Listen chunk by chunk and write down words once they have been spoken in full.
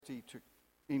identity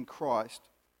in Christ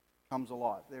comes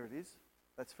alive. There it is.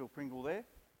 That's Phil Pringle there.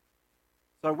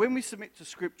 So when we submit to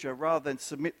Scripture, rather than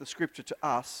submit the Scripture to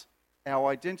us, our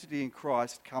identity in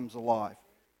Christ comes alive.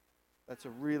 That's a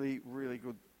really, really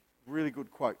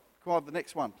good quote. Can I have the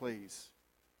next one, please?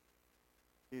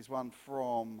 Here's one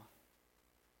from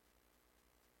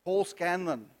Paul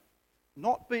Scanlon.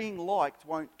 Not being liked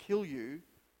won't kill you,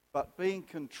 but being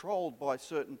controlled by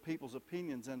certain people's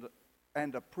opinions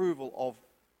and approval of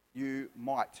you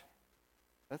might.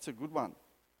 That's a good one.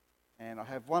 And I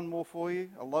have one more for you,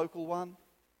 a local one.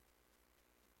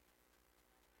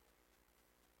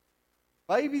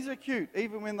 Babies are cute,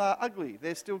 even when they're ugly,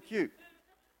 they're still cute.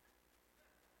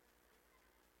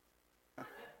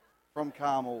 From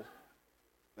Carmel.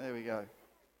 There we go.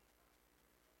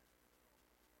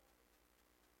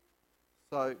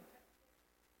 So,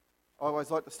 I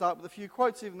always like to start with a few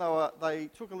quotes, even though they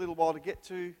took a little while to get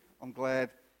to. I'm glad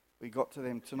we got to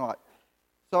them tonight.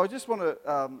 So I just want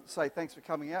to say thanks for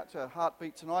coming out to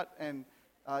Heartbeat tonight, and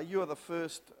you are the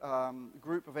first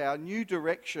group of our new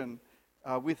direction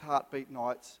with Heartbeat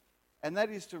Nights, and that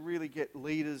is to really get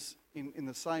leaders in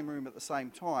the same room at the same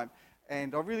time.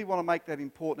 And I really want to make that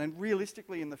important. And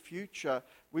realistically, in the future,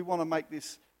 we want to make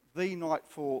this the night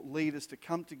for leaders to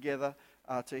come together,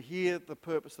 to hear the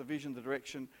purpose, the vision, the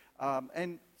direction,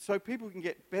 and so people can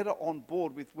get better on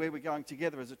board with where we're going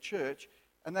together as a church.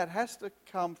 And that has to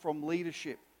come from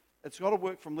leadership. It's got to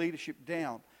work from leadership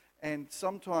down. And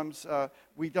sometimes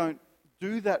we don't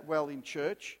do that well in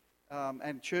church,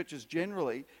 and churches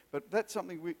generally, but that's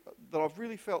something that I've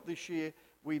really felt this year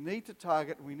we need to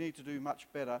target and we need to do much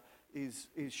better, is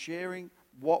sharing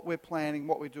what we're planning,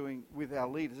 what we're doing with our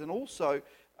leaders. And also,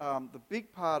 the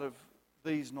big part of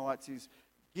these nights is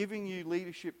giving you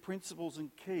leadership principles and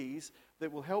keys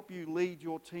that will help you lead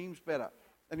your teams better.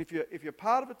 And if you're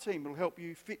part of a team, it'll help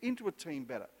you fit into a team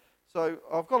better. So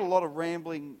I've got a lot of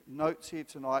rambling notes here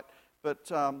tonight, but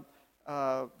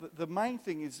the main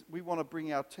thing is we want to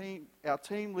bring our team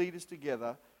leaders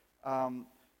together,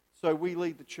 so we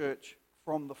lead the church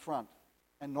from the front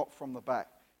and not from the back.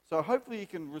 So hopefully you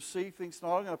can receive things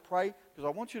tonight. I'm going to pray because I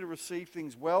want you to receive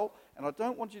things well, and I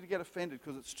don't want you to get offended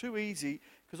because it's too easy.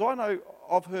 Because I know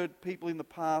I've heard people in the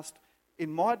past,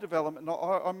 in my development, and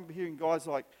I remember hearing guys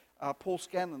like Paul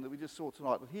Scanlon that we just saw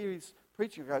tonight, but here he's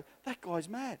preaching and go, that guy's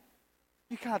mad.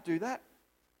 You can't do that.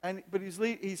 But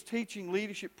he's teaching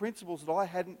leadership principles that I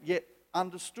hadn't yet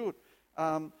understood.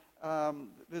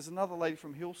 There's another lady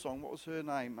from Hillsong. What was her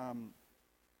name?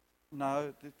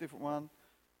 No, different one.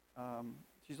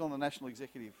 She's on the national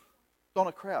executive.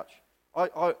 Donna Crouch.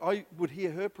 I would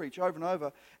hear her preach over and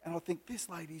over, and I think, this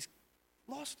lady's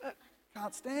lost it.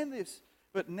 Can't stand this.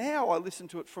 But now I listen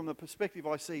to it from the perspective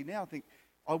I see now. I think,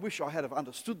 I wish I had have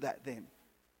understood that then.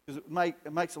 Because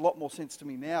it makes a lot more sense to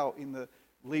me now in the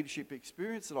leadership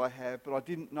experience that I have, but I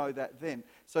didn't know that then.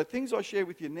 So things I share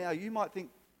with you now, you might think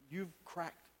you've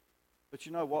cracked. But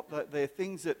you know what? They're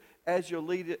things that as your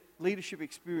leadership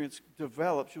experience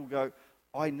develops, you'll go,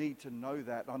 I need to know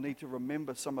that. I need to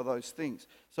remember some of those things.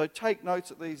 So take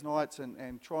notes at these nights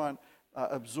and try and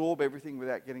absorb everything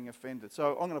without getting offended.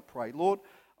 So I'm going to pray. Lord,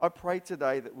 I pray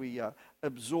today that we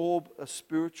absorb a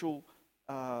spiritual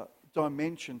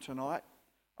dimension tonight.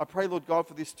 I pray, Lord God,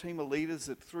 for this team of leaders,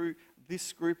 that through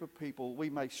this group of people we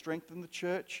may strengthen the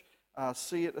church,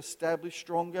 see it established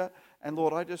stronger. And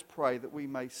Lord, I just pray that we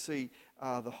may see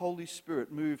the Holy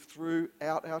Spirit move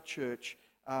throughout our church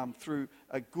through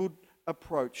a good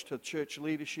approach to church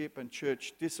leadership and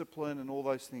church discipline and all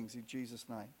those things, in Jesus'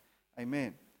 name.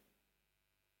 Amen.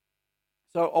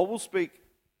 So I will speak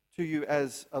to you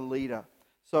as a leader.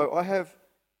 So I have,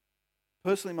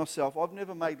 personally myself, I've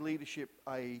never made leadership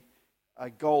a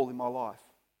goal in my life,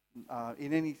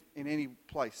 in any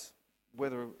place,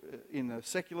 whether in a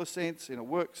secular sense, in a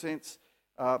work sense,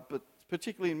 but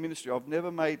particularly in ministry. I've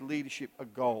never made leadership a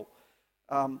goal.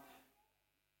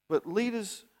 But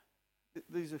leaders,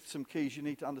 these are some keys you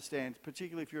need to understand,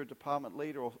 particularly if you're a department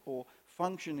leader or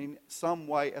function in some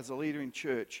way as a leader in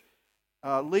church.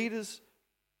 Leaders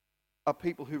are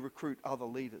people who recruit other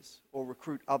leaders or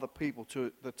recruit other people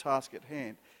to the task at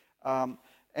hand.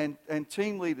 And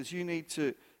team leaders, you need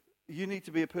to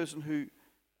be a person who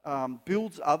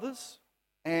builds others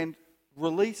and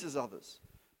releases others,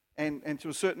 and to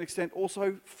a certain extent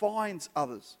also finds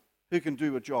others who can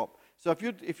do a job. So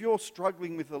if you're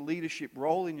struggling with a leadership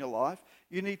role in your life,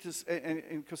 you need to,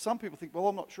 and because some people think, well,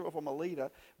 I'm not sure if I'm a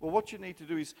leader. Well, what you need to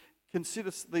do is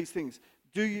consider these things.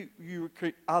 Do you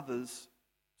recruit others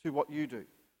to what you do?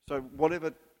 So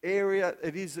whatever area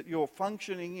it is that you're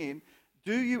functioning in,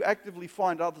 do you actively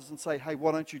find others and say, hey,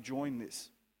 why don't you join this?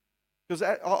 Because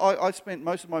I spent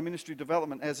most of my ministry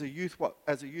development as a youth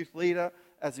leader,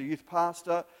 as a youth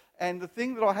pastor. And the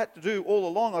thing that I had to do all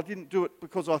along, I didn't do it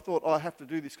because I thought, I have to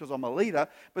do this because I'm a leader.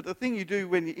 But the thing you do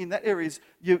when you're in that area is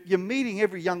you're meeting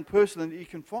every young person that you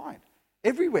can find.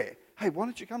 Everywhere. Hey, why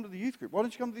don't you come to the youth group? Why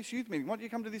don't you come to this youth meeting? Why don't you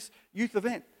come to this youth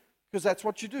event? Because that's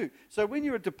what you do. So when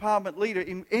you're a department leader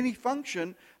in any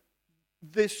function,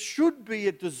 there should be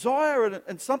a desire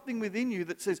and something within you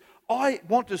that says, I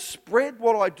want to spread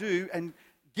what I do and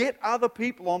get other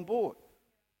people on board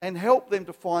and help them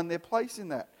to find their place in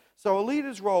that. So a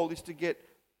leader's role is to get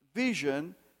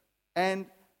vision and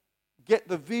get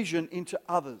the vision into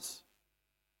others.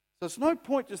 So it's no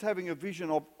point just having a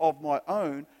vision of my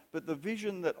own, but the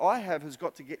vision that I have has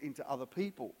got to get into other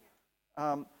people.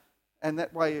 And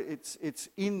that way it's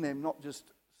in them, not just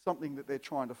something that they're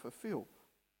trying to fulfill.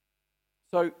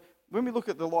 So when we look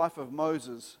at the life of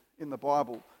Moses in the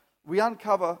Bible, we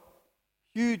uncover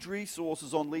huge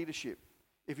resources on leadership.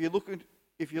 If you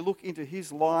look into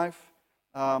his life,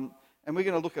 and we're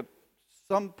going to look at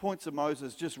some points of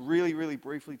Moses just really, really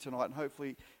briefly tonight, and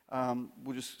hopefully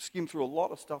we'll just skim through a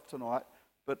lot of stuff tonight,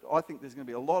 but I think there's going to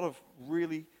be a lot of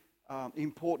really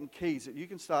important keys that you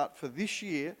can start for this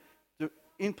year to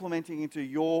implementing into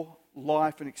your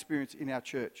life and experience in our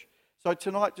church. So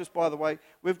tonight, just by the way,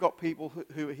 we've got people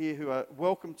who are here who are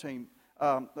welcome team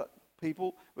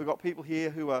people. We've got people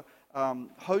here who are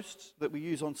hosts that we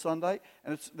use on Sunday.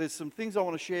 And there's some things I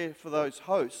want to share for those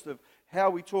hosts of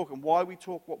how we talk and why we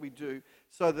talk what we do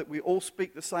so that we all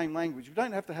speak the same language. We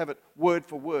don't have to have it word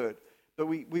for word, but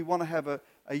we want to have a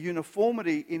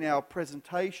uniformity in our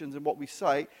presentations and what we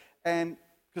say, and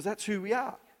because that's who we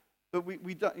are. But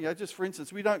we don't, just for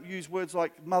instance, we don't use words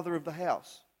like mother of the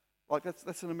house. Like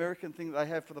that's an American thing that they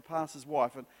have for the pastor's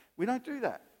wife, and we don't do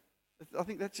that. I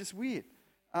think that's just weird.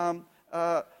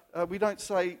 We don't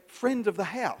say friend of the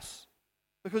house,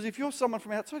 because if you're someone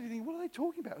from outside, you think, what are they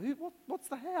talking about? What's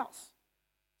the house?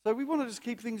 So we want to just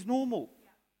keep things normal.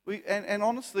 And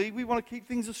honestly, we want to keep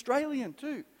things Australian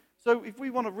too. So if we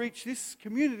want to reach this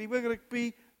community, we're going to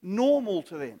be normal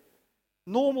to them.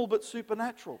 Normal but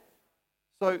supernatural.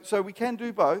 So we can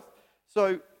do both.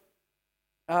 So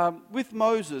with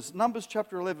Moses, Numbers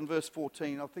chapter 11, verse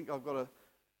 14, I think I've got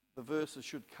the verses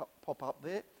should pop up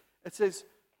there. It says,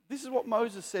 this is what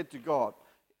Moses said to God.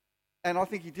 And I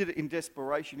think he did it in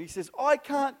desperation. He says, I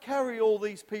can't carry all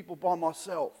these people by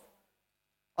myself.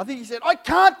 I think he said, I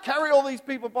can't carry all these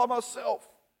people by myself.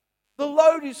 The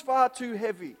load is far too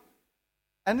heavy.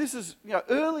 And this is,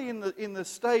 early in the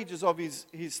stages of his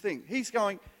thing. He's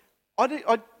going,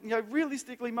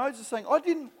 realistically, Moses is saying, I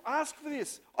didn't ask for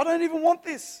this. I don't even want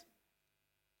this.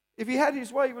 If he had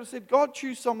his way, he would have said, God,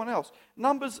 choose someone else.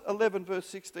 Numbers 11, verse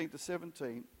 16 to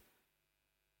 17.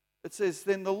 It says,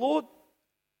 then the Lord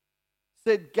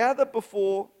said, gather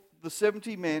before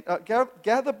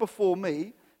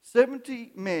me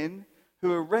 70 men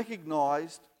who are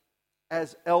recognized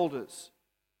as elders.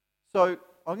 So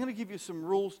I'm going to give you some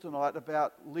rules tonight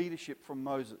about leadership from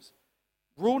Moses.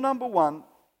 Rule number 1,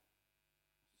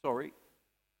 sorry,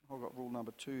 I've got rule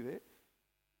number 2 there.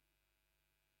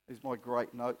 These are my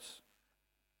great notes.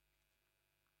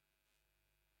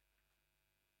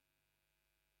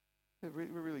 We're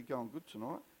really going good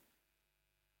tonight.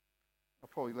 I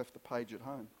probably left the page at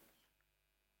home.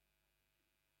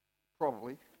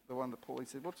 Probably. The one that Paulie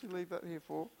said, what's he leave that here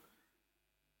for?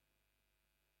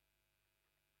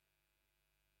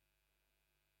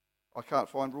 I can't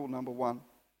find rule number 1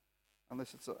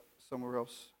 unless it's somewhere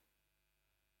else.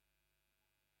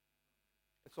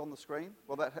 It's on the screen?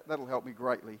 Well, that'll help me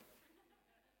greatly.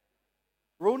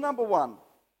 Rule number 1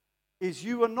 is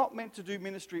you are not meant to do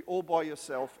ministry all by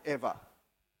yourself ever.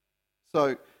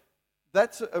 So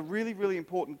that's a really, really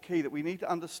important key that we need to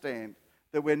understand,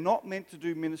 that we're not meant to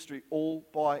do ministry all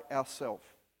by ourselves,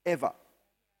 ever.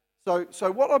 So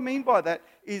what I mean by that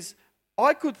is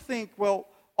I could think, well,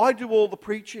 I do all the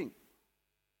preaching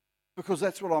because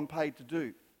that's what I'm paid to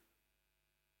do.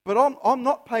 But I'm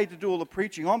not paid to do all the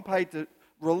preaching. I'm paid to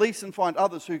release and find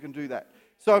others who can do that.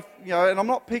 So, and I'm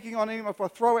not picking on anyone. If I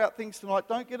throw out things tonight,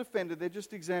 don't get offended. They're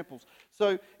just examples.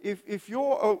 So if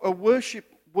you're a worship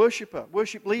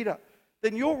leader,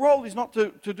 then your role is not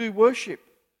to do worship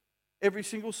every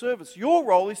single service. Your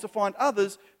role is to find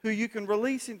others who you can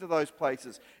release into those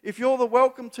places. If you're the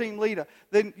welcome team leader,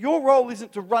 then your role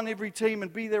isn't to run every team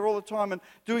and be there all the time and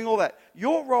doing all that.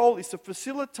 Your role is to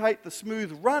facilitate the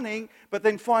smooth running, but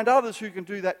then find others who can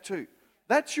do that too.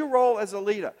 That's your role as a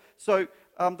leader. So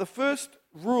the first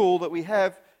rule that we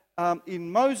have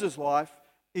in Moses' life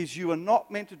is you are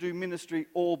not meant to do ministry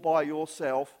all by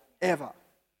yourself ever.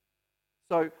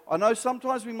 So I know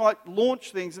sometimes we might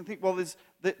launch things and think, well,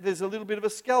 there's a little bit of a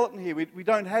skeleton here. We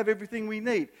don't have everything we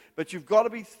need. But you've got to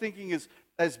be thinking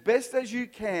as best as you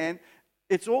can.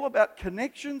 It's all about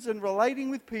connections and relating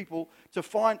with people to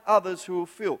find others who will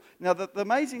fill. Now, the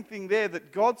amazing thing there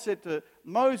that God said to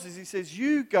Moses, he says,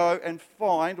 you go and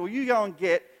find, or you go and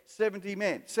get 70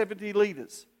 men, 70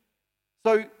 leaders.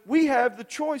 So we have the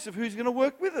choice of who's going to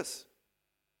work with us.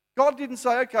 God didn't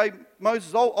say, okay,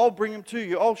 Moses, I'll bring them to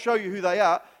you. I'll show you who they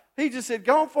are. He just said,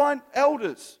 go and find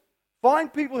elders.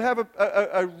 Find people who have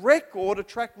a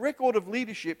track record of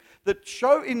leadership that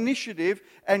show initiative,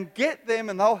 and get them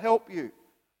and they'll help you.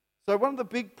 So one of the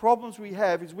big problems we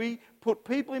have is we put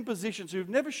people in positions who've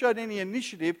never showed any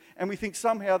initiative, and we think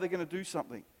somehow they're going to do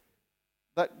something.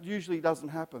 That usually doesn't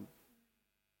happen,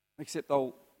 except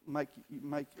they'll make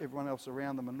everyone else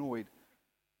around them annoyed.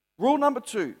 Rule number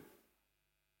 2.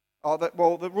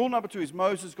 The rule number 2 is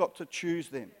Moses got to choose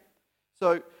them.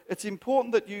 So it's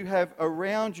important that you have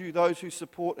around you those who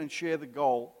support and share the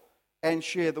goal and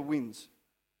share the wins.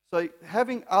 So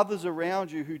having others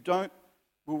around you who don't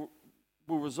will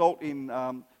result in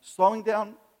slowing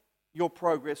down your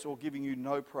progress or giving you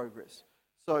no progress.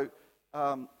 So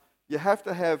you have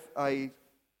to have a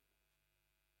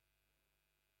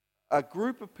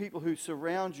group of people who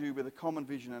surround you with a common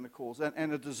vision and a cause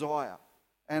and a desire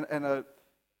and a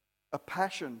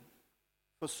passion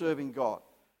for serving God.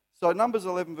 So Numbers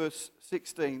 11 verse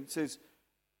 16 says,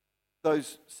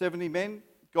 those 70 men,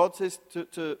 God says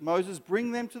to Moses,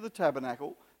 bring them to the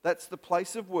tabernacle. That's the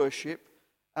place of worship,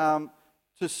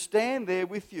 to stand there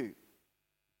with you.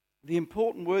 The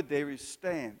important word there is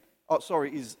stand.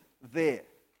 Is there.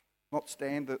 Not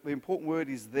stand. The important word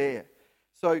is there.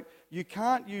 So you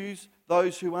can't use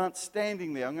those who aren't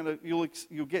standing there.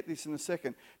 You'll get this in a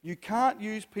second. You can't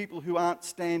use people who aren't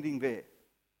standing there.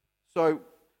 So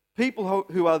people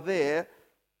who are there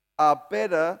are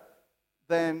better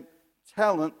than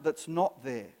talent that's not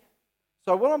there.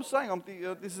 So what I'm saying,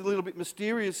 this is a little bit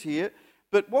mysterious here,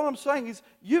 but what I'm saying is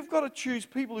you've got to choose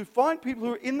people who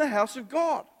are in the house of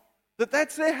God.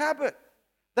 That's their habit.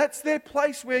 That's their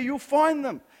place where you'll find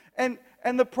them.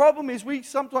 And the problem is we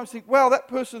sometimes think, well, that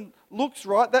person looks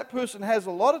right, that person has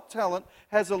a lot of talent,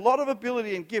 has a lot of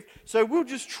ability and gift, so we'll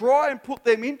just try and put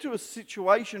them into a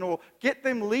situation or get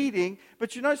them leading,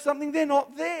 but you know something, they're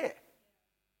not there.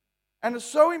 And it's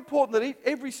so important that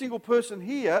every single person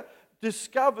here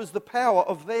discovers the power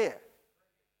of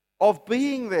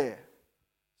being there.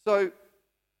 So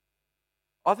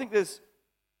I think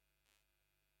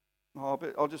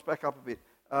I'll just back up a bit.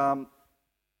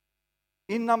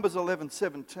 In Numbers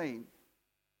 11:17,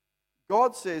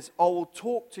 God says, I will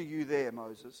talk to you there,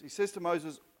 Moses. He says to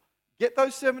Moses, get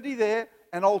those 70 there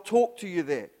and I'll talk to you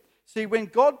there. See, when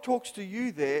God talks to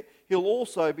you there, he'll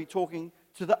also be talking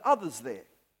to the others there.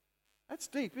 That's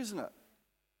deep, isn't it?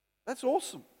 That's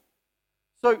awesome.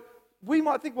 So we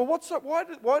might think, well, why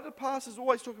do pastors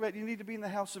always talk about you need to be in the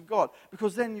house of God?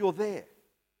 Because then you're there.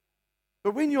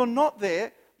 But when you're not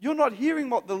there, you're not hearing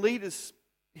what the leader's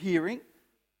hearing,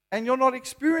 and you're not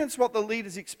experiencing what the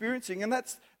leader's experiencing. And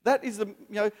that is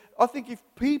I think if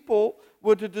people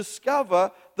were to discover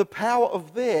the power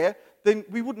of there, then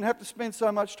we wouldn't have to spend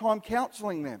so much time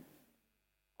counseling them.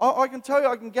 I can tell you,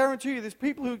 I can guarantee you, there's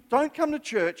people who don't come to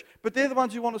church, but they're the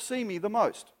ones who want to see me the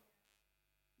most.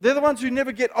 They're the ones who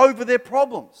never get over their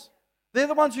problems. They're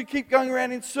the ones who keep going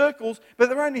around in circles, but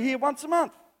they're only here once a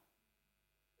month.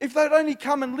 If they'd only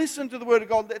come and listen to the Word of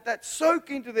God, let that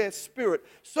soak into their spirit,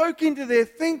 soak into their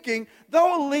thinking,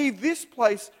 they'll leave this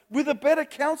place with a better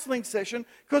counseling session,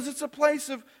 because it's a place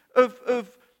of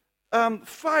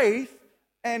faith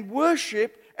and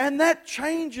worship, and that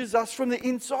changes us from the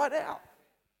inside out.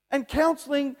 And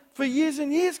counseling for years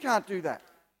and years can't do that.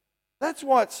 That's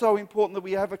why it's so important that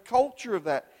we have a culture of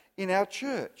that in our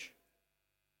church.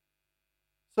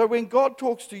 So when God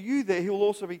talks to you there, he'll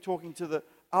also be talking to the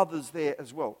others there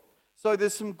as well. So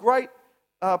there's some great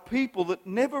people that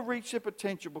never reach their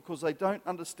potential because they don't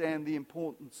understand the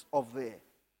importance of there.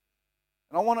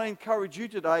 And I want to encourage you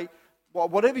today,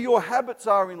 whatever your habits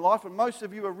are in life, and most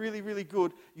of you are really, really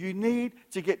good, you need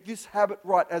to get this habit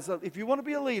right. If you want to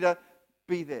be a leader,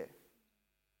 be there.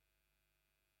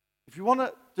 If you want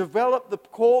to develop the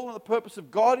call and the purpose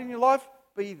of God in your life,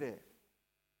 be there.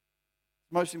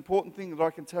 The most important thing that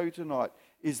I can tell you tonight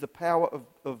is the power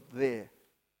of there.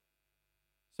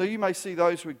 So you may see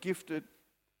those who are gifted,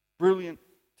 brilliant,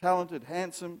 talented,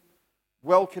 handsome,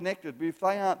 well-connected, but if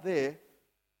they aren't there,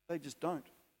 they just don't.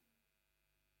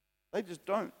 They just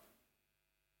don't.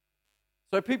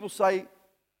 So people say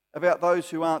about those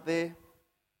who aren't there,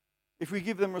 if we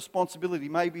give them responsibility,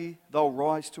 maybe they'll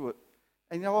rise to it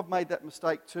And I've made that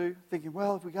mistake too, thinking,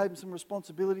 well, if we gave them some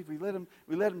responsibility, if we let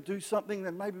them do something,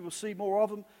 then maybe we'll see more of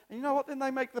them. And you know what? Then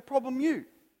they make the problem you.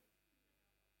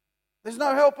 There's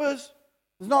no helpers.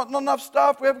 There's not enough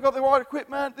staff. We haven't got the right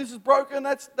equipment. This is broken.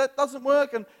 That doesn't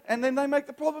work. And then they make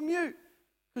the problem you.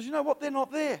 Because you know what? They're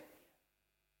not there.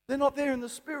 They're not there in the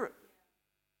Spirit.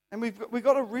 And we've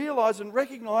got to realize and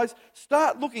recognize,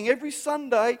 start looking every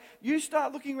Sunday, you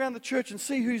start looking around the church and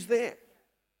see who's there.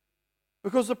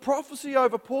 Because the prophecy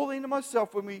over Pauline and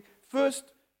myself, when we first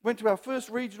went to our first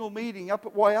regional meeting up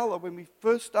at Whyalla, when we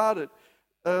first started,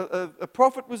 a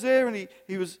prophet was there, and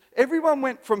he was. Everyone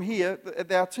went from here.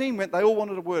 Our team went. They all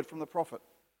wanted a word from the prophet,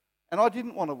 and I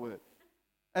didn't want a word.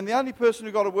 And the only person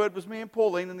who got a word was me and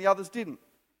Pauline, and the others didn't.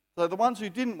 So the ones who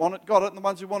didn't want it got it, and the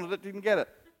ones who wanted it didn't get it.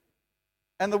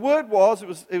 And the word was,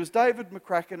 it was David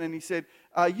McCracken, and he said,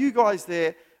 "You guys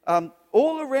there."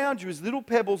 All around you is little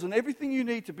pebbles, and everything you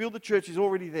need to build the church is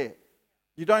already there.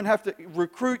 You don't have to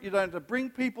recruit, you don't have to bring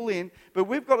people in, but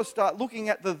we've got to start looking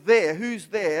at the there, who's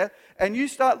there, and you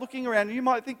start looking around, and you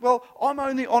might think, well, I'm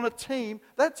only on a team.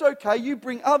 That's okay. You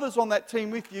bring others on that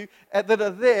team with you that are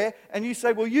there, and you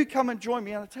say, well, you come and join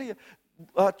me. And I tell you,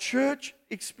 a church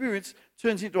experience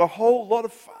turns into a whole lot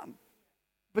of fun.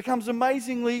 It becomes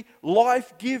amazingly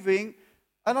life-giving.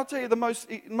 And I'll tell you, the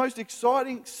most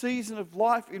exciting season of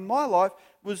life in my life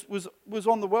was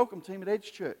on the welcome team at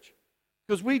Edge Church.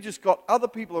 Because we just got other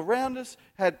people around us,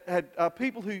 had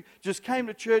people who just came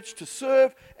to church to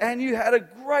serve, and you had a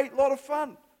great lot of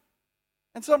fun.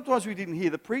 And sometimes we didn't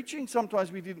hear the preaching,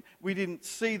 sometimes we didn't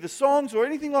see the songs or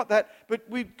anything like that, but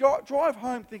we'd drive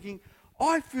home thinking,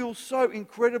 I feel so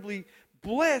incredibly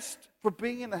blessed for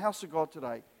being in the house of God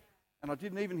today. And I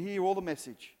didn't even hear all the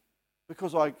message,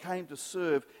 because I came to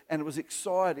serve, and it was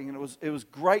exciting, and it was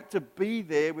great to be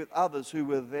there with others who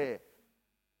were there.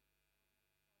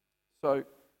 So,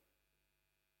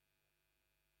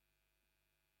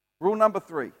 rule number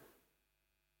 3.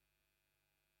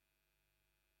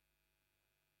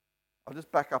 I'll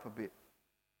just back up a bit,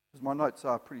 because my notes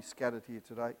are pretty scattered here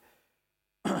today.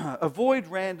 Avoid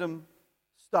random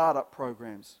startup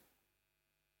programs,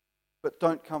 but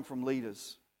don't come from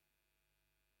leaders.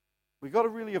 We've got to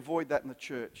really avoid that in the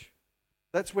church.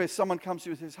 That's where someone comes to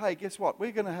you and says, hey, guess what?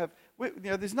 We're going to have,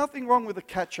 there's nothing wrong with a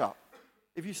catch-up.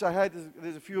 If you say, hey,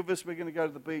 there's a few of us, we're going to go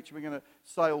to the beach, we're going to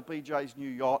sail BJ's new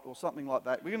yacht or something like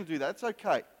that. We're going to do that. It's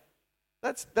okay.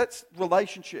 That's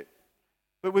relationship.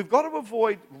 But we've got to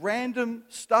avoid random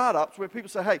startups where people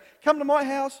say, hey, come to my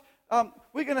house.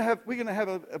 We're going to have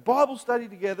a Bible study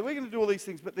together. We're going to do all these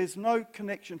things, but there's no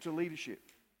connection to leadership.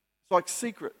 It's like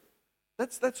secret.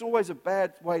 That's always a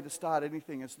bad way to start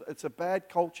anything. It's a bad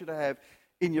culture to have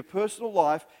in your personal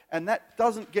life, and that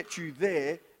doesn't get you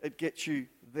there, it gets you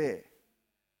there.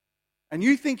 And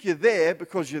you think you're there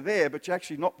because you're there, but you're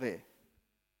actually not there.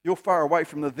 You're far away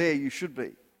from the there you should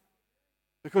be.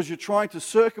 Because you're trying to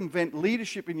circumvent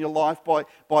leadership in your life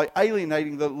by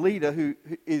alienating the leader who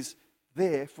is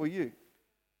there for you.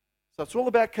 So it's all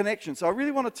about connection. So I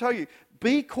really want to tell you,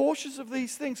 be cautious of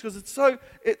these things, because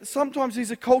sometimes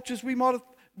these are cultures we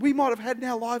might have had in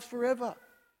our lives forever.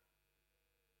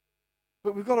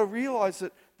 But we've got to realize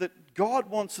that God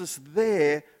wants us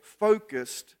there,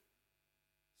 focused,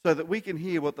 so that we can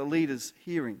hear what the leader's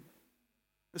hearing.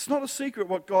 It's not a secret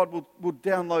what God will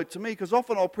download to me, because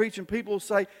often I'll preach and people will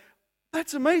say,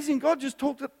 that's amazing, God just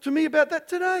talked to me about that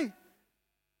today.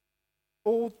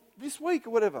 Or this week or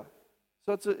whatever.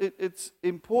 So it's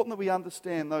important that we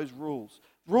understand those rules.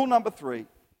 Rule number 3.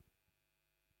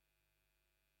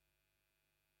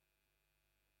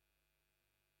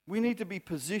 We need to be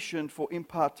positioned for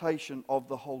impartation of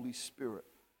the Holy Spirit.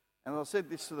 And I said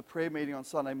this to the prayer meeting on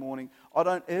Sunday morning. I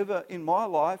don't ever in my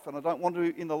life, and I don't want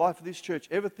to in the life of this church,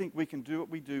 ever think we can do what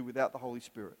we do without the Holy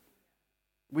Spirit.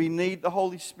 We need the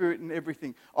Holy Spirit in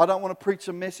everything. I don't want to preach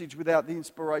a message without the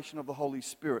inspiration of the Holy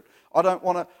Spirit. I don't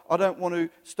want to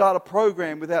start a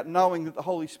program without knowing that the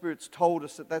Holy Spirit's told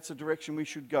us that that's the direction we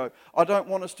should go. I don't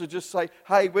want us to just say,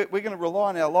 hey, we're going to rely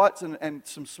on our lights and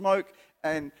some smoke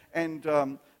and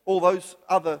all those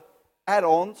other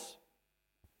add-ons.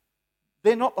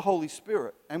 They're not the Holy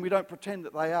Spirit, and we don't pretend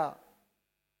that they are.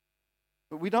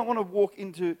 But we don't want to walk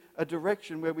into a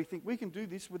direction where we think we can do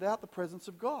this without the presence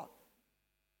of God.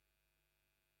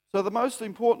 So the most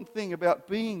important thing about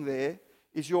being there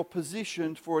is you're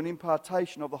positioned for an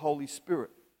impartation of the Holy Spirit.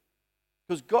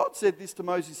 Because God said this to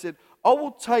Moses, He said, I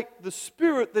will take the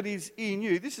Spirit that is in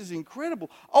you. This is incredible.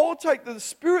 I will take the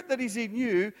Spirit that is in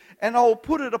you and I will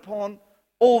put it upon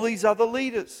all these other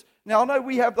leaders. Now, I know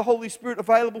we have the Holy Spirit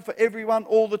available for everyone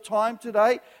all the time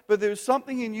today, but there is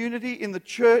something in unity in the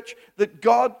church that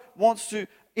God wants to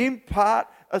impart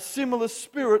a similar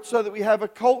spirit so that we have a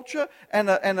culture and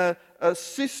a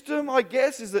system, I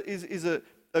guess, is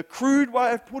a crude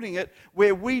way of putting it,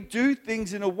 where we do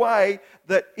things in a way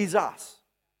that is us.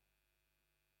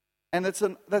 And that's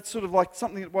sort of like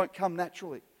something that won't come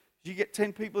naturally. You get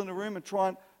 10 people in a room and try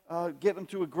and get them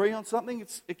to agree on something,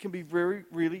 it can be very,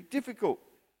 really difficult.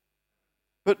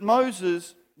 But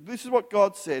Moses, this is what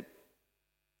God said.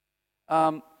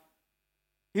 God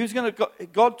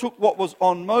took what was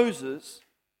on Moses,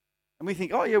 and we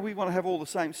think, oh yeah, we want to have all the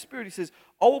same spirit. He says,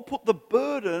 I will put the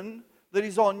burden that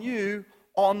is on you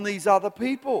on these other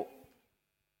people.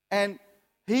 And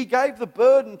he gave the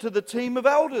burden to the team of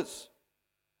elders.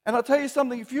 And I'll tell you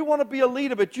something, if you want to be a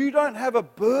leader but you don't have a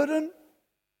burden,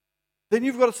 then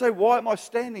you've got to say, why am I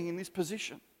standing in this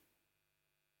position?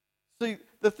 See,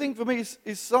 the thing for me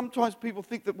is sometimes people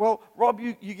think that, well, Rob,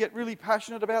 you get really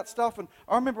passionate about stuff. And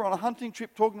I remember on a hunting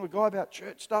trip talking to a guy about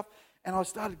church stuff, and I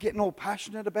started getting all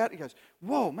passionate about it. He goes,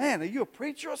 whoa, man, are you a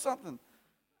preacher or something?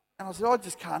 And I said, I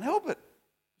just can't help it.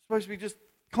 I'm supposed to be just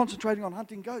concentrating on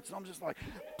hunting goats. And I'm just like,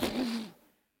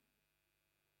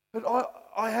 but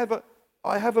I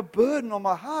have a burden on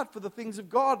my heart for the things of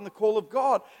God and the call of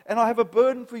God. And I have a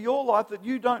burden for your life that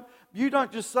you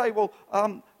don't just say, well,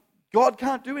 God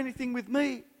can't do anything with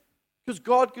me. Because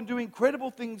God can do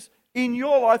incredible things in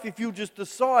your life if you just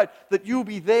decide that you'll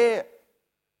be there.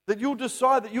 That you'll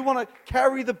decide that you want to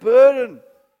carry the burden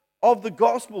of the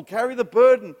gospel, carry the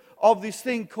burden of this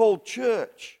thing called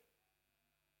church.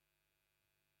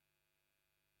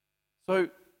 So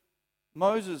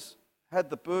Moses had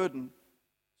the burden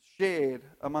shared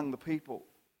among the people,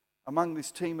 among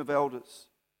this team of elders.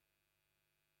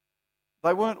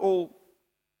 They weren't all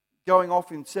going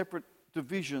off in separate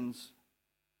divisions,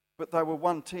 but they were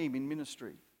one team in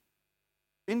ministry.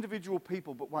 Individual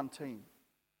people, but one team.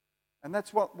 And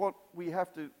that's what we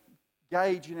have to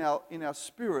gauge in our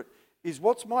spirit, is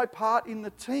what's my part in the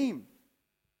team?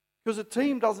 Because a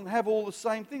team doesn't have all the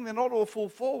same thing. They're not all full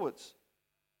forwards.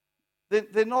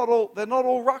 They're not all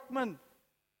ruckmen,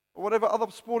 or whatever other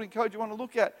sporting code you want to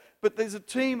look at. But there's a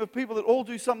team of people that all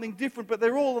do something different, but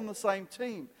they're all on the same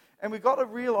team. And we've got to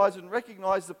realize and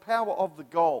recognize the power of the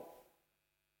goal.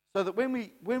 So that when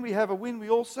we have a win, we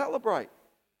all celebrate.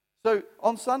 So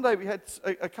on Sunday, we had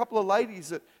a couple of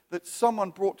ladies that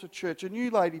someone brought to church. A new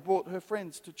lady brought her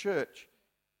friends to church.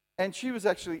 And she's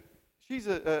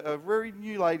a very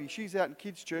new lady. She's out in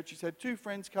kids' church. She's had 2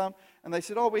 friends come, and they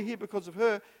said, oh, we're here because of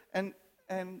her. And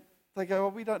they go,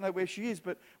 well, we don't know where she is,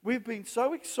 but we've been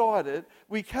so excited,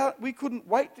 we couldn't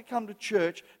wait to come to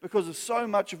church because of so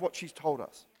much of what she's told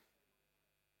us.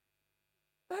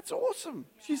 That's awesome.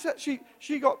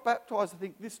 She got baptized, I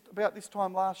think, about this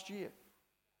time last year.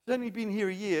 She's only been here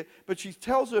a year, but she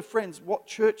tells her friends what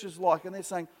church is like, and they're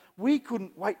saying, we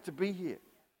couldn't wait to be here.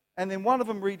 And then one of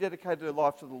them rededicated her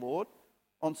life to the Lord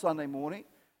on Sunday morning.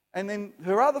 And then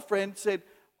her other friend said,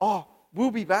 oh,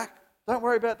 we'll be back. Don't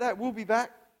worry about that. We'll be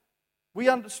back. We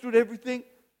understood everything.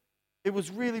 It was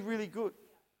really, really good.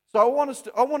 So I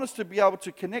want us to be able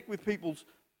to connect with people's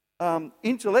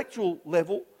intellectual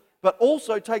level, but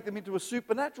also take them into a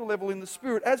supernatural level in the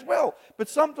spirit as well. But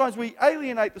sometimes we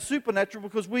alienate the supernatural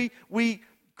because we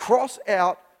cross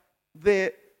out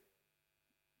their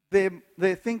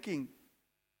thinking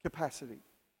capacity,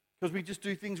 because we just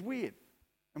do things weird.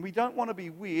 And we don't want to be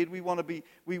weird. We want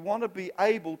to be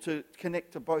able to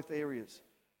connect to both areas.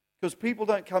 Because people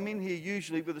don't come in here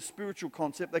usually with a spiritual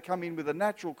concept. They come in with a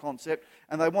natural concept,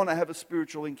 and they want to have a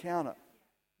spiritual encounter.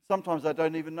 Sometimes they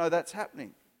don't even know that's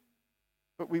happening.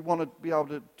 But we want to be able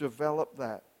to develop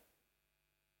that.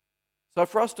 So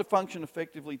for us to function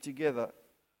effectively together,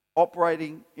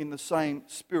 operating in the same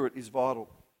spirit is vital.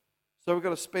 So we've got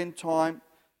to spend time.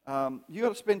 You've got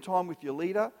to spend time with your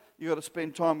leader. You've got to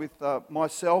spend time with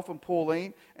myself and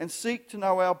Pauline, and seek to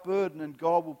know our burden, and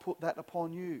God will put that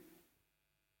upon you.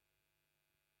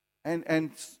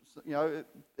 And you know,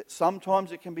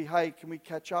 sometimes it can be, hey, can we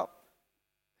catch up,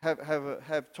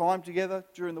 have time together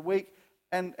during the week,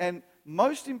 and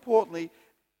most importantly,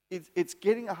 it's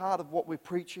getting a heart of what we're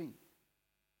preaching,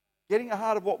 getting a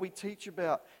heart of what we teach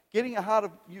about, getting a heart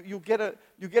of you'll get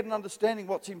an understanding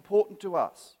what's important to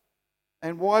us,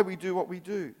 and why we do what we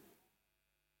do.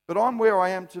 But I'm where I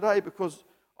am today because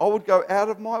I would go out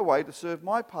of my way to serve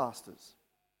my pastors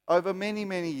over many,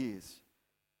 many years.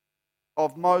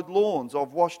 I've mowed lawns,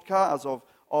 I've washed cars,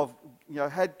 I've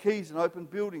had keys and opened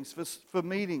buildings for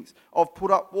meetings, I've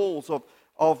put up walls,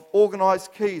 I've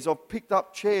organised keys, I've picked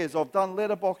up chairs, I've done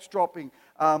letterbox dropping,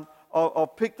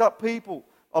 I've picked up people,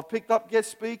 I've picked up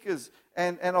guest speakers,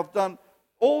 and I've done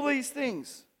all these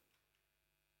things.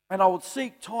 And I would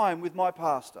seek time with my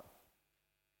pastor.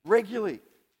 regularly.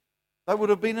 They would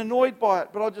have been annoyed by it,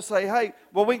 but I'd just say, hey,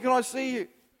 well, when can I see you?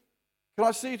 Can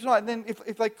I see you tonight? And then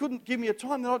if they couldn't give me a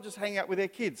time, then I'd just hang out with their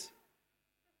kids.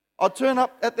 I'd turn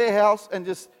up at their house and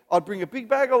I'd bring a big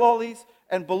bag of lollies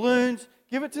and balloons,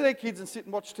 give it to their kids and sit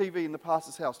and watch TV in the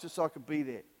pastor's house just so I could be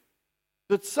there.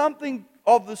 But something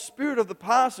of the spirit of the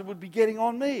pastor would be getting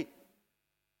on me.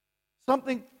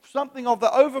 Something of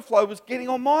the overflow was getting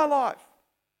on my life.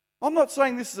 I'm not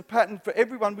saying this is a pattern for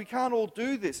everyone. We can't all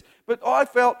do this. But I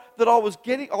felt that I was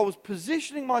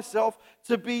positioning myself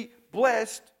to be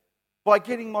blessed by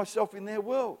getting myself in their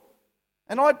world.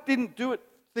 And I didn't do it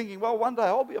thinking, well, one day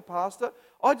I'll be a pastor.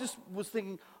 I just was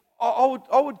thinking, I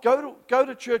would go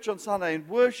to church on Sunday and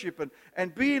worship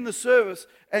and be in the service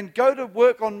and go to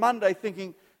work on Monday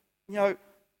thinking, there's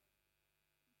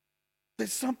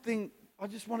something, I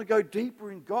just want to go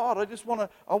deeper in God.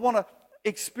 I want to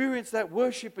experience that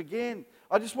worship again.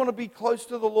 I just want to be close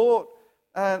to the Lord.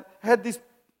 And had this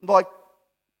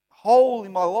hole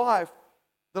in my life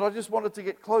that I just wanted to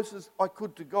get close as I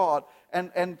could to God.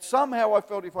 And somehow I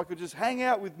felt if I could just hang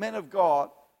out with men of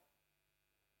God,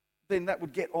 then that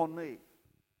would get on me.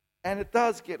 And it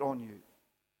does get on you.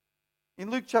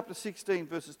 In Luke chapter 16,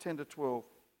 verses 10 to 12,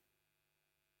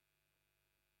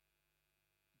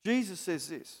 Jesus says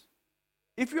this: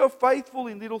 if you are faithful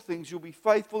in little things, you'll be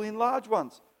faithful in large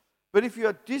ones. But if you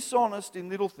are dishonest in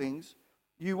little things,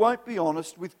 you won't be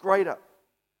honest with greater.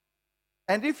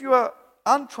 And if you are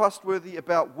untrustworthy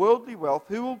about worldly wealth,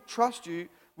 who will trust you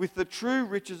with the true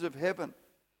riches of heaven?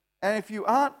 And if you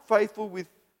aren't faithful with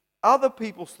other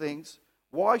people's things,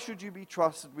 why should you be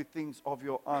trusted with things of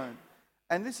your own?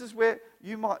 And this is where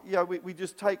you might, we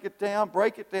just take it down,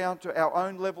 break it down to our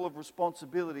own level of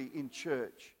responsibility in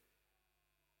church.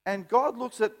 And God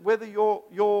looks at whether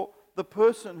you're the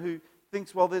person who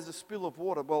thinks, well, there's a spill of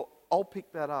water. Well, I'll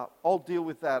pick that up. I'll deal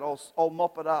with that. I'll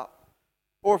mop it up.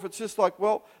 Or if it's just like,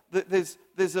 well, there's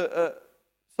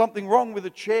something wrong with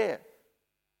a chair.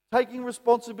 Taking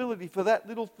responsibility for that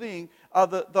little thing are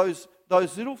those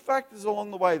little factors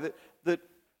along the way that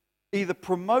either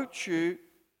promote you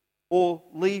or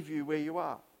leave you where you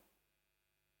are.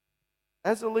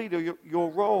 As a leader, your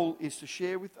role is to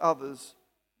share with others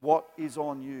what is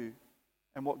on you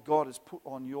and what God has put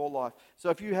on your life. So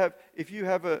if you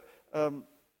have a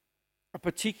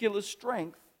particular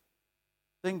strength,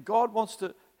 then God wants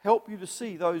to help you to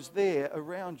see those there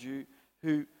around you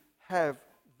who have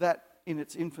that in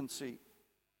its infancy.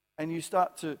 And you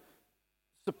start to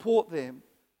support them,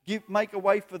 make a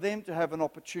way for them to have an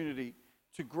opportunity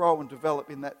to grow and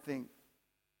develop in that thing.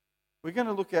 We're going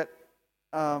to look at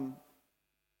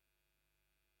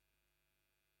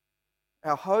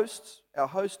our host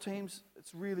teams.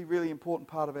 It's really, really important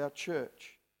part of our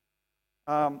church.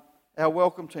 Our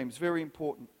welcome team is very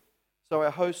important. So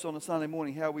our hosts on a Sunday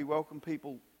morning, how we welcome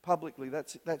people publicly,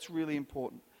 that's really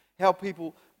important. How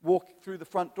people walk through the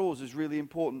front doors is really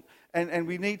important. And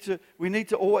we need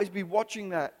to always be watching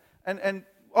that. And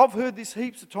I've heard this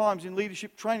heaps of times in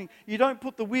leadership training. You don't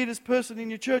put the weirdest person in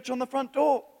your church on the front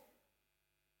door.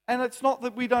 And it's not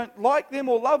that we don't like them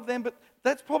or love them, but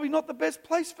that's probably not the best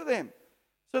place for them.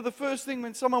 So the first thing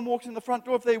when someone walks in the front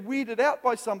door, if they're weirded out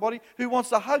by somebody who wants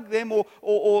to hug them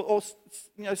or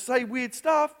say weird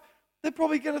stuff, they're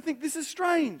probably going to think this is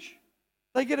strange.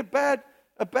 They get a bad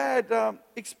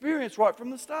experience right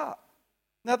from the start.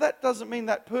 Now that doesn't mean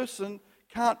that person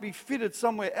can't be fitted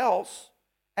somewhere else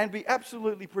and be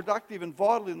absolutely productive and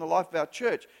vital in the life of our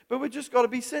church. But we've just got to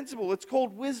be sensible. It's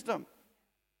called wisdom.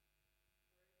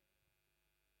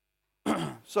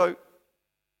 So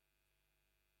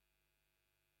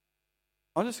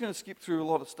I'm just going to skip through a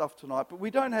lot of stuff tonight, but we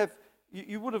don't have,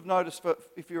 you would have noticed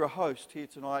if you're a host here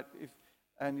tonight,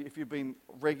 if you've been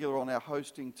regular on our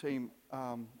hosting team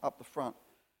up the front,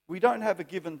 we don't have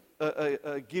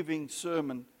a giving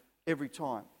sermon every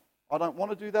time. I don't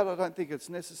want to do that. I don't think it's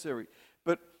necessary.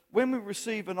 But when we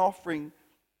receive an offering,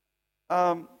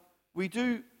 we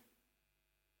do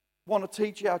want to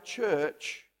teach our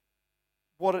church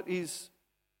what it is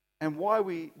and why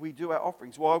we do our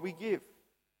offerings, why we give.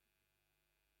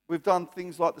 We've done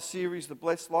things like the series, The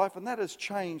Blessed Life, and that has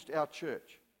changed our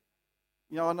church.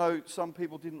 I know some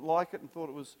people didn't like it and thought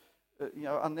it was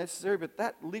unnecessary, but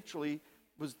that literally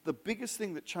was the biggest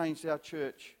thing that changed our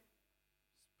church,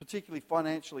 particularly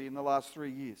financially, in the last 3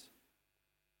 years.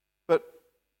 But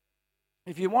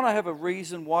if you want to have a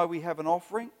reason why we have an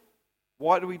offering,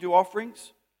 why do we do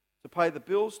offerings? To pay the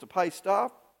bills, to pay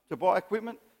staff, to buy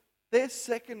equipment, they're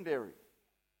secondary.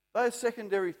 They're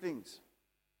secondary things.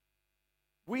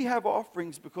 We have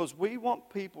offerings because we want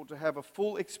people to have a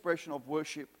full expression of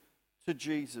worship to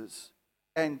Jesus,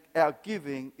 and our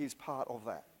giving is part of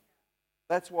that.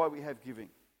 That's why we have giving.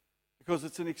 Because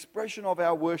it's an expression of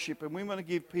our worship, and we want to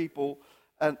give people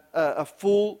a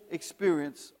full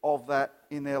experience of that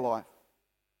in their life.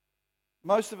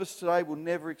 Most of us today will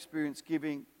never experience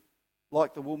giving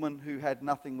like the woman who had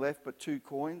nothing left but 2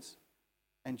 coins,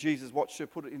 and Jesus watched her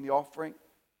put it in the offering.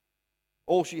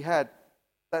 All she had,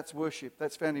 that's worship.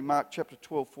 That's found in Mark chapter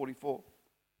 12:44.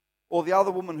 Or the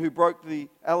other woman who broke the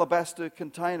alabaster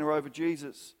container over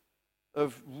Jesus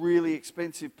of really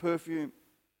expensive perfume.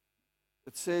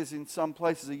 It says in some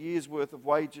places a year's worth of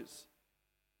wages.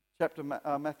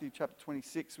 Matthew chapter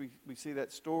 26, we see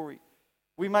that story.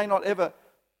 We may not ever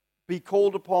be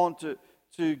called upon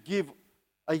to give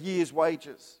a year's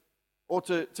wages or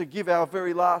to give our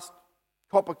very last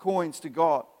copper coins to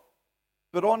God.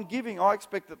 But on giving, I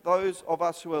expect that those of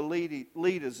us who are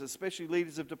leaders, especially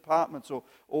leaders of departments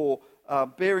or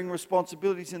bearing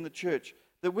responsibilities in the church,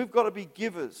 that we've got to be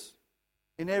givers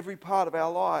in every part of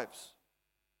our lives,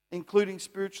 including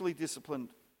spiritually disciplined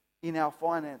in our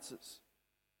finances.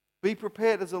 Be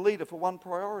prepared as a leader for one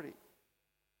priority.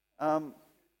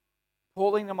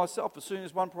 Pauline and myself, as soon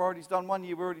as one priority's done one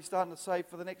year, we're already starting to save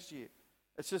for the next year.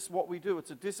 It's just what we do.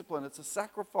 It's a discipline. It's a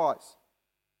sacrifice.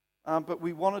 But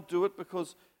we want to do it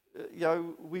because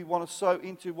we want to sow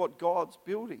into what God's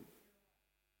building.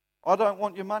 I don't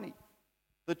want your money.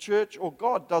 The church or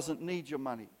God doesn't need your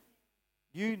money.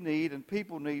 You need, and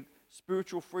people need,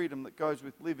 spiritual freedom that goes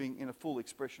with living in a full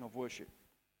expression of worship.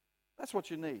 That's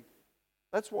what you need.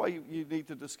 That's why you need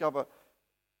to discover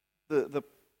the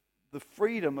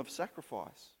freedom of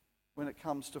sacrifice when it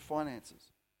comes to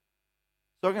finances.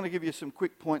 So I'm going to give you some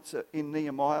quick points in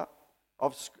Nehemiah.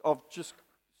 I've just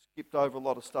skipped over a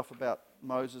lot of stuff about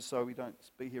Moses, so we don't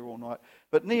be here all night.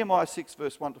 But Nehemiah 6,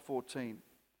 verse 1 to 14.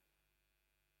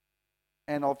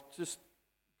 And I've just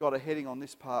got a heading on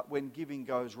this part, when giving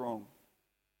goes wrong.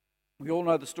 We all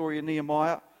know the story of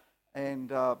Nehemiah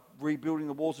and rebuilding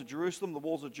the walls of Jerusalem. The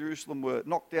walls of Jerusalem were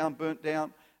knocked down, burnt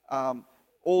down.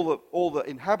 All the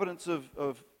inhabitants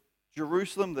of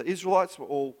Jerusalem, the Israelites, were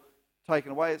all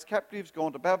taken away as captives,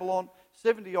 gone to Babylon.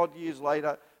 70 odd years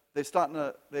later,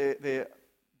 they're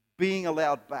being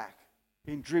allowed back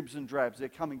in dribs and drabs. They're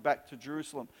coming back to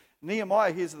Jerusalem.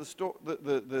 Nehemiah hears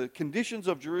the conditions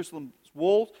of Jerusalem's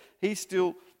walls. He's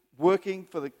still working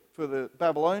for the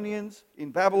Babylonians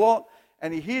in Babylon,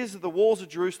 and he hears that the walls of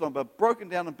Jerusalem are broken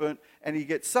down and burnt, and he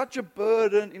gets such a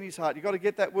burden in his heart. You've got to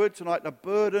get that word tonight, a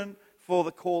burden for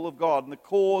the call of God and the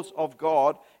cause of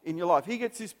God in your life. He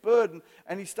gets this burden,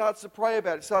 and he starts to pray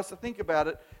about it, starts to think about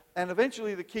it, and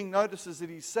eventually the king notices that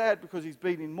he's sad because he's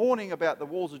been in mourning about the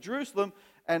walls of Jerusalem,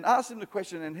 and asks him the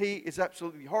question, and he is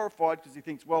absolutely horrified because he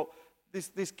thinks, well,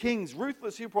 this king's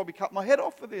ruthless, he'll probably cut my head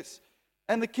off for this.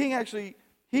 And the king actually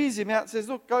hears him out and says,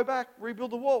 look, go back,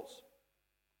 rebuild the walls.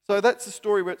 So that's the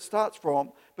story where it starts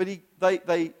from. But he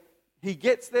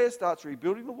gets there, starts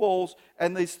rebuilding the walls,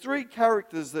 and there's 3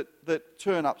 characters that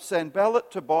turn up: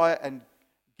 Sanballat, Tobiah, and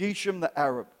Geshem the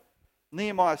Arab.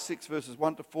 Nehemiah 6, verses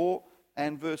 1 to 4,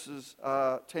 and verses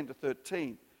 10 to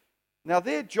 13. Now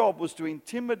their job was to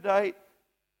intimidate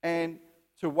and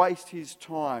to waste his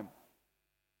time.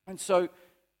 And so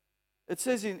it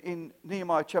says in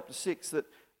Nehemiah chapter 6 that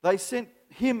they sent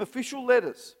him official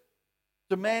letters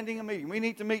demanding a meeting. We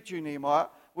need to meet you, Nehemiah.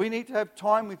 We need to have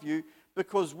time with you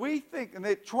because we think, and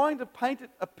they're trying to paint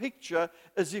a picture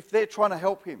as if they're trying to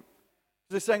help him.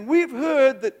 They're saying, we've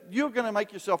heard that you're going to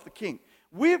make yourself the king.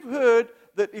 We've heard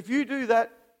that if you do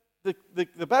that,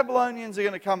 the Babylonians are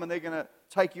going to come and they're going to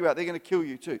take you out. They're going to kill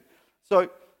you too. So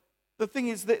the thing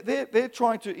is, they're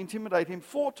trying to intimidate him.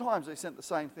 4 times they sent the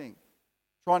same thing,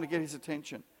 trying to get his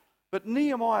attention. But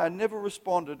Nehemiah never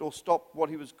responded or stopped what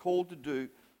he was called to do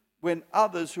when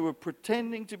others who were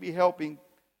pretending to be helping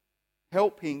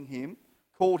him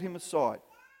called him aside.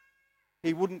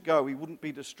 He wouldn't go. He wouldn't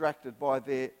be distracted by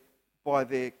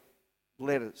their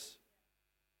letters.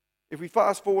 If we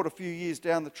fast forward a few years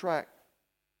down the track,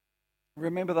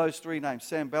 remember those 3 names: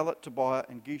 Sanballat, Tobiah,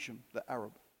 and Geshem the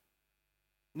Arab.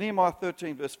 Nehemiah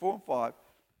 13, verse 4 and 5.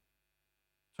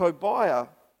 Tobiah,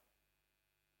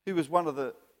 who was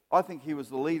I think he was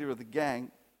the leader of the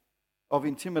gang of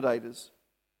intimidators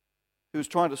who was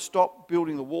trying to stop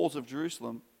building the walls of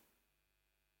Jerusalem.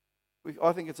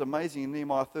 I think it's amazing in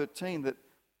Nehemiah 13 that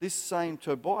this same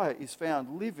Tobiah is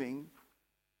found living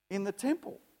in the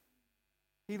temple.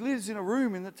 He lives in a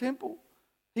room in the temple.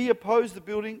 He opposed the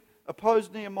building,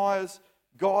 opposed Nehemiah's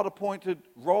God-appointed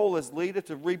role as leader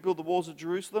to rebuild the walls of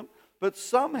Jerusalem, but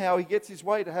somehow he gets his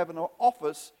way to have an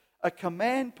office, a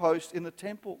command post in the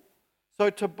temple. So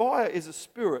Tobiah is a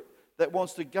spirit that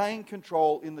wants to gain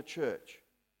control in the church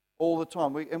all the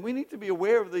time. And we need to be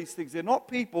aware of these things. They're not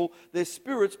people, they're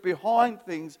spirits behind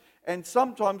things. And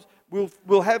sometimes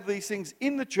we'll have these things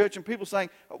in the church and people saying,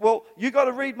 well, you got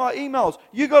to read my emails.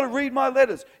 You got to read my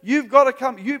letters. You've got to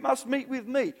come. You must meet with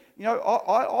me. I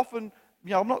often,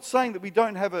 I'm not saying that we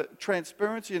don't have a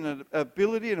transparency and an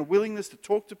ability and a willingness to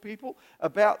talk to people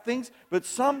about things, but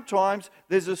sometimes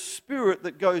there's a spirit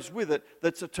that goes with it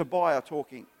that's a Tobiah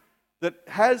talking, that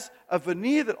has a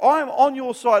veneer that I'm on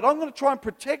your side. I'm going to try and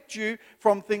protect you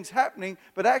from things happening,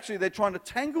 but actually they're trying to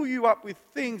tangle you up with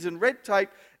things and red tape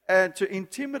and to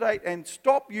intimidate and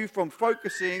stop you from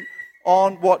focusing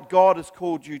on what God has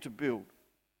called you to build.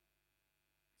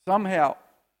 Somehow,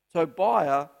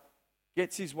 Tobiah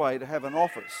gets his way to have an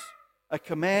office, a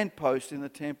command post in the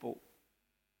temple.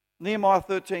 Nehemiah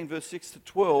 13, verse 6 to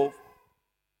 12,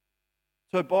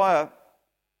 Tobiah,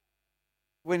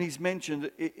 when he's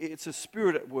mentioned, it's a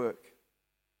spirit at work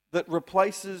that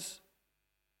replaces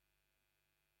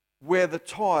where the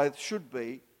tithe should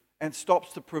be and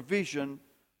stops the provision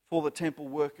for the temple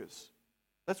workers.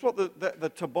 That's what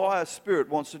the Tobiah spirit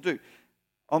wants to do.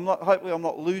 Hopefully I'm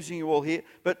not losing you all here,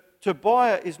 but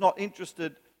Tobiah is not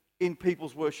interested in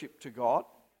people's worship to God.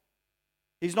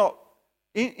 He's not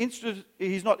interested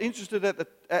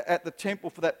at the temple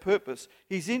for that purpose.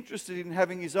 He's interested in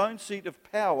having his own seat of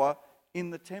power in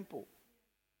the temple.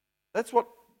 That's what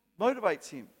motivates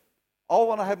him. I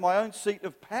want to have my own seat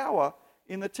of power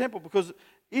in the temple, because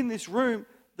in this room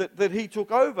that he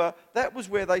took over, that was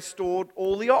where they stored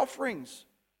all the offerings.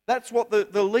 That's what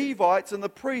the Levites and the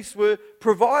priests were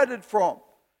provided from.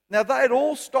 Now they had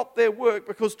all stopped their work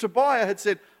because Tobiah had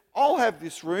said, I'll have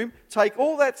this room, take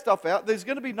all that stuff out, there's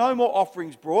going to be no more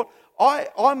offerings brought.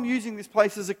 I'm using this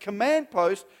place as a command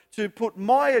post to put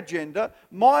my agenda,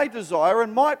 my desire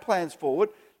and my plans forward.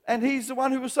 And he's the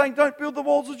one who was saying, don't build the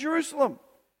walls of Jerusalem.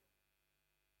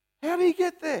 How did he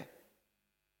get there?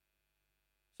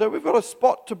 So we've got to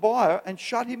spot Tobiah and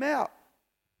shut him out.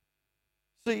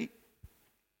 See,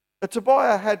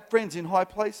 Tobiah had friends in high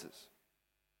places.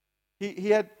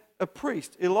 He had a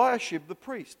priest, Eliashib the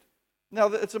priest. Now,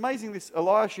 it's amazing, this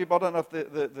Eliashib, I don't know if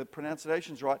the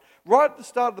pronunciation's right. Right at the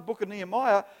start of the book of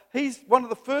Nehemiah, he's one of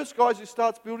the first guys who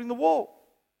starts building the wall.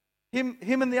 Him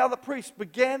and the other priests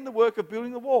began the work of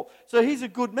building the wall. So he's a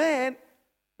good man,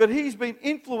 but he's been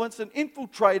influenced and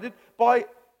infiltrated by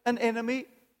an enemy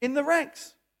in the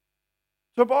ranks,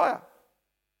 Tobiah.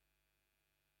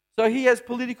 So he has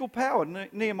political power.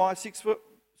 Nehemiah 6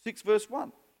 verse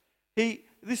 1.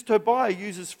 This Tobiah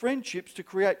uses friendships to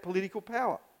create political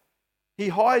power. He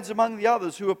hides among the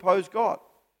others who oppose God.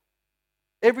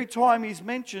 Every time he's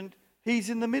mentioned, he's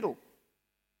in the middle.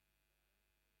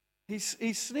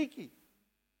 He's sneaky.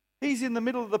 He's in the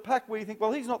middle of the pack where you think,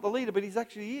 well, he's not the leader, but he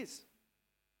actually is.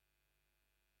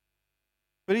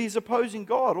 But he's opposing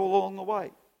God all along the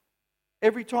way.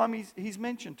 Every time he's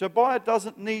mentioned. Tobiah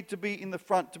doesn't need to be in the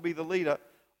front to be the leader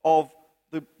of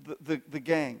the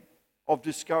gang of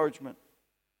discouragement.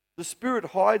 The Spirit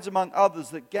hides among others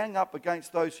that gang up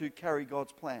against those who carry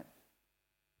God's plan.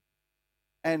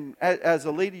 And as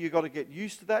a leader, you've got to get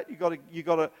used to that. You've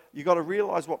got to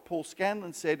realize what Paul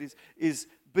Scanlon said is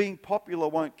being popular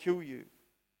won't kill you.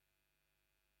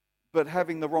 But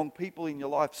having the wrong people in your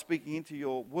life speaking into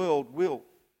your world will,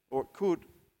 or it could.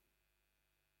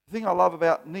 The thing I love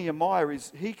about Nehemiah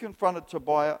is he confronted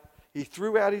Tobiah, he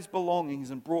threw out his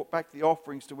belongings and brought back the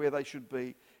offerings to where they should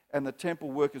be, and the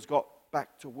temple workers got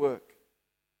back to work.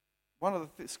 One of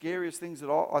the scariest things that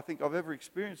I think I've ever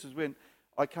experienced is when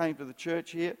I came to the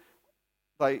church here.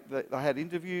 They had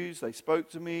interviews, they spoke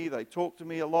to me, they talked to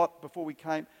me a lot before we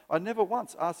came. I never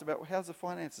once asked about, well, how's the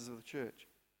finances of the church?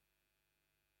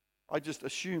 I just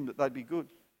assumed that they'd be good.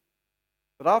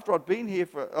 But after I'd been here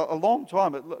for a long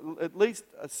time, at least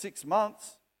 6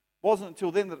 months, wasn't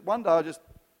until then that one day I just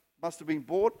must have been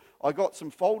bored. I got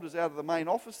some folders out of the main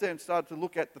office there and started to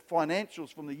look at the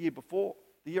financials from the year before,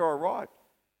 the year I arrived.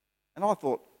 And I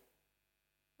thought,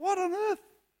 what on earth?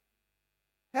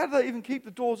 How did they even keep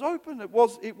the doors open? It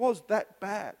was that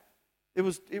bad. It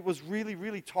was really,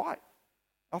 really tight.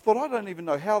 I thought, I don't even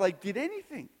know how they did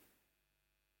anything.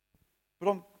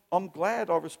 But I'm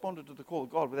glad I responded to the call of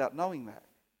God without knowing that.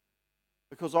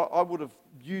 Because I would have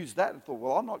used that and thought,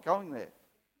 well, I'm not going there.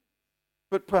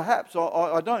 But perhaps,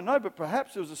 I don't know, but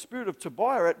perhaps there was a spirit of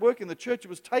Tobiah at work in the church. It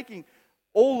was taking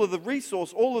all of the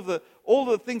resource, all of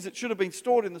the things that should have been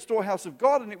stored in the storehouse of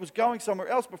God, and it was going somewhere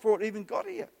else before it even got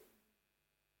here.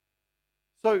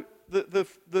 So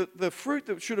the fruit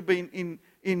that should have been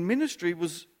in ministry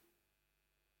was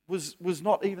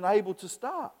not even able to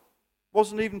start.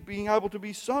 Wasn't even being able to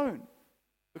be sown.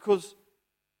 Because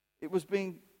it was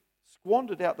being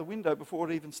squandered out the window before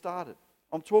it even started.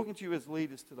 I'm talking to you as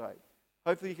leaders today.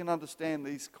 Hopefully you can understand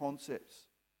these concepts.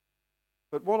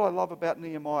 But what I love about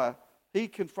Nehemiah, he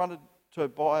confronted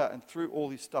Tobiah and threw all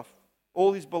his stuff,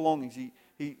 all his belongings.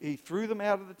 He threw them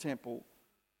out of the temple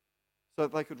so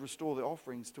that they could restore the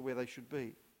offerings to where they should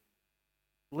be.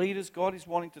 Leaders, God is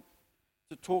wanting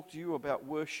to talk to you about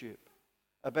worship,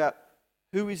 about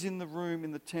who is in the room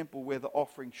in the temple where the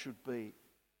offering should be.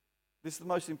 This is the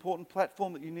most important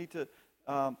platform that you need to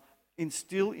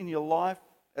instill in your life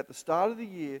at the start of the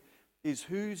year, is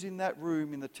who's in that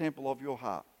room in the temple of your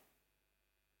heart.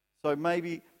 So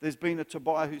maybe there's been a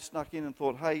Tobiah who snuck in and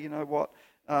thought, hey, you know what,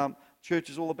 church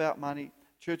is all about money,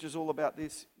 church is all about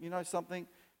this. You know something?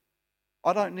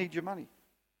 I don't need your money.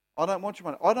 I don't want your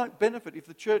money. I don't benefit if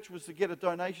the church was to get a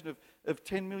donation of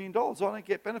 $10 million. I don't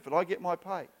get benefit. I get my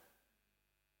pay.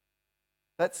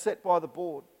 That's set by the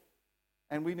board.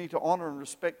 And we need to honour and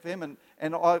respect them. And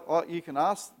you can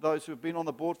ask those who have been on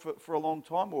the board for a long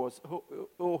time or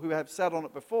who have sat on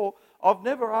it before. I've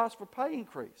never asked for pay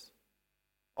increase.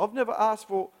 I've never asked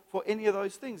for any of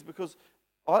those things because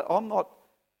I'm not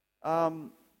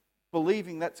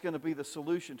believing that's going to be the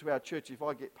solution to our church if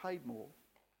I get paid more.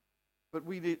 But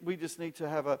we just need to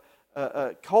have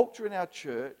a culture in our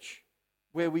church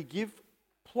where we give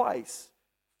place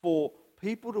for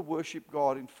people to worship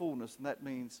God in fullness, and that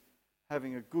means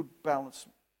having a good, balanced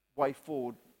way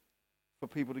forward for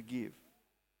people to give.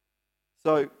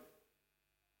 So,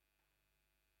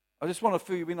 I just want to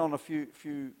fill you in on a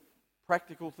few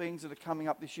practical things that are coming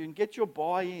up this year and get your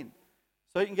buy-in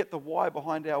so you can get the why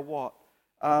behind our what.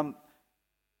 I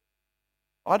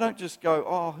don't just go,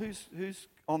 oh, who's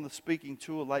on the speaking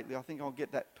tour lately? I think I'll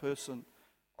get that person.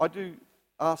 I do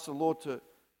ask the Lord to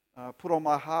put on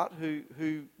my heart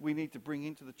who we need to bring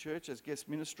into the church as guest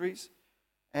ministries.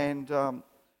 And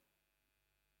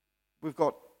we've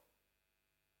got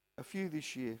a few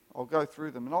this year. I'll go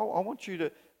through them. And I want you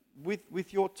to,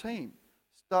 with your team,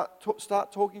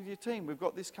 start talking to your team. We've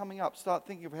got this coming up. Start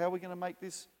thinking of how we're going to make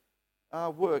this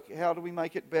work. How do we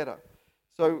make it better?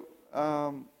 So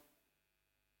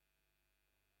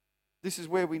this is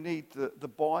where we need the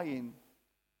buy-in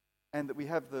and that we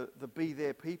have the be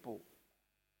there people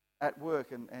at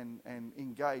work and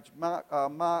engage. March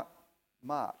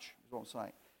is what I'm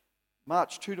saying.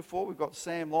 March 2 to 4, we've got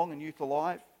Sam Long and Youth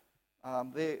Alive.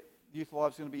 Youth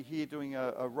Alive is going to be here doing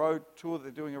a road tour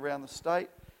they're doing around the state.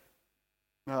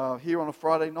 Here on a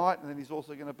Friday night, and then he's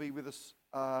also going to be with us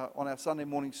on our Sunday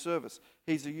morning service.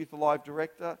 He's a Youth Alive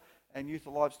director, and Youth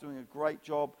Alive's doing a great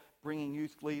job bringing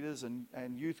youth leaders and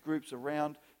youth groups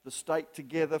around the state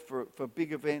together for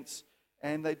big events,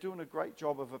 and they're doing a great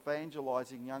job of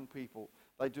evangelizing young people.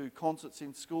 They do concerts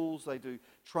in schools, they do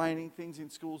training things in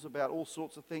schools about all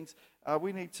sorts of things.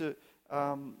 We need to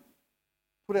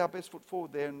put our best foot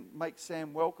forward there and make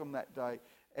Sam welcome that day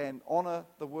and honour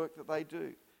the work that they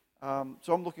do.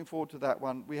 So I'm looking forward to that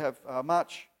one. We have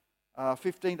March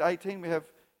 15 to 18, we have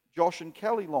Josh and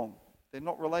Kelly Long. They're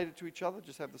not related to each other,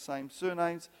 just have the same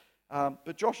surnames.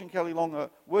 But Josh and Kelly Long are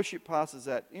worship pastors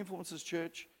at Influences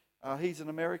Church. He's an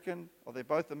American, or they're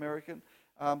both American.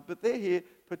 But they're here,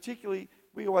 particularly,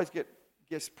 we always get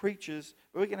guest preachers,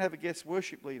 but we're going to have a guest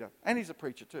worship leader. And he's a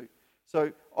preacher too.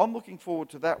 So I'm looking forward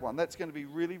to that one. That's going to be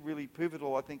really, really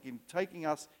pivotal, I think, in taking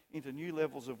us into new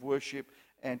levels of worship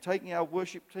and taking our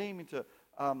worship team into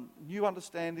new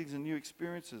understandings and new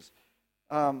experiences.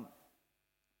 On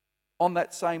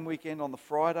that same weekend, on the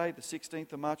Friday, the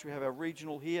 16th of March, we have our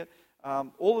regional here.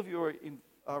 All of you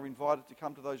are invited to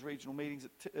come to those regional meetings.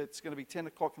 It's going to be 10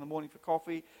 o'clock in the morning for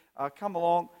coffee. Come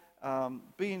along,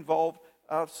 be involved.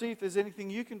 See if there's anything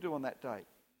you can do on that day.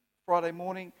 Friday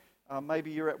morning,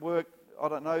 maybe you're at work, I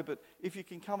don't know, but if you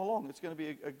can come along, it's going to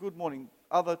be a good morning.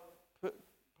 Other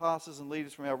pastors and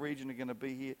leaders from our region are going to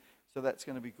be here, so that's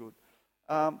going to be good.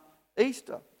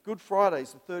 Easter, Good Friday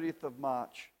is the 30th of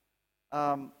March.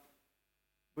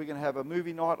 We're going to have a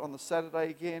movie night on the Saturday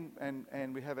again,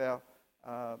 and we have our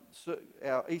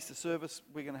Easter service.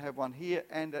 We're going to have one here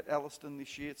and at Alliston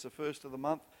this year. It's the first of the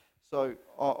month, so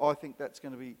I think that's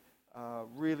going to be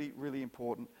really, really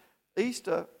important.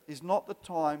 Easter is not the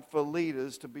time for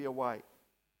leaders to be away.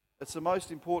 It's the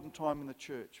most important time in the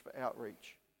church for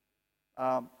outreach.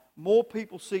 More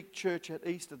people seek church at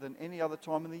Easter than any other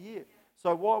time in the year.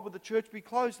 So why would the church be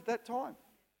closed at that time?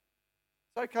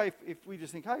 It's okay if we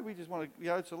just think, hey, we just want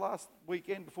to, it's the last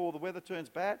weekend before the weather turns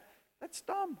bad. That's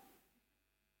dumb.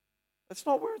 That's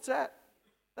not where it's at.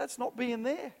 That's not being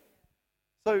there.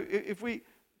 So if we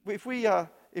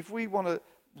want to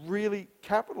really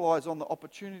capitalize on the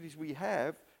opportunities we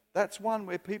have, that's one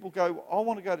where people go, I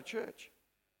want to go to church.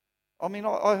 I mean,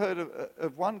 I heard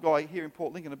of one guy here in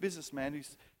Port Lincoln, a businessman, who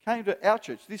came to our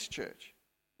church, this church,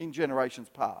 in generations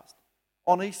past,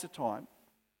 on Easter time.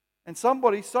 And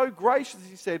somebody so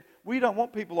graciously said, we don't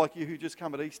want people like you who just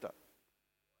come at Easter.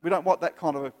 We don't want that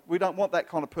kind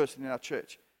of person in our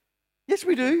church. Yes,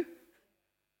 we do.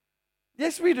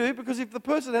 Yes, we do, because if the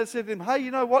person had said to them, hey, you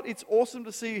know what, it's awesome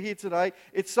to see you here today.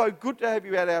 It's so good to have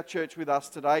you at our church with us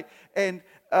today. And,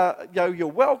 you're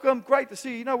welcome. Great to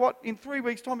see you. You know what, in 3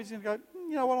 weeks' time, he's going to go,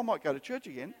 you know what, I might go to church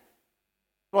again.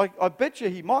 Like, I bet you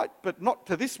he might, but not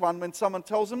to this one when someone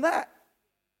tells him that.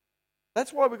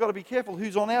 That's why we've got to be careful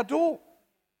who's on our door.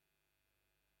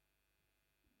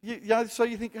 So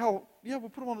you think, oh, yeah, we'll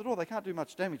put them on the door. They can't do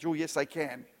much damage. Oh, yes, they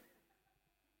can.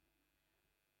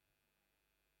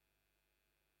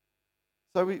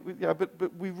 So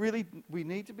we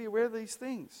need to be aware of these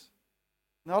things.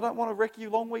 Now, I don't want to wreck you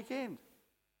long weekend,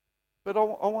 but I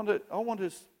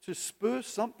want to spur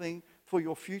something for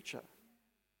your future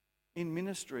in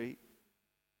ministry.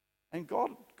 And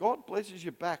God blesses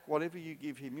you back whatever you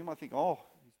give Him. You might think, oh,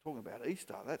 he's talking about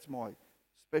Easter. That's my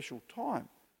special time.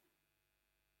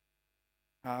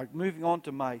 Moving on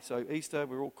to May. So Easter,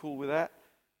 we're all cool with that.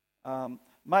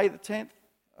 May the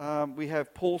 10th, we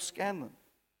have Paul Scanlon.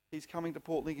 He's coming to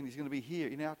Port Lincoln. He's going to be here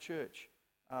in our church.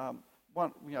 A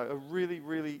really,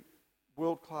 really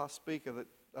world-class speaker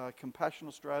that Compassion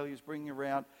Australia is bringing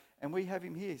around, and we have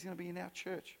him here. He's going to be in our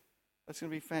church. That's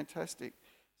going to be fantastic.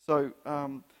 So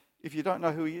if you don't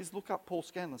know who he is, look up Paul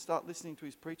Scanlon. Start listening to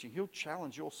his preaching. He'll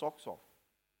challenge your socks off.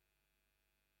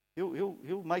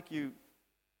 He'll make you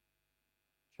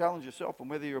challenge yourself on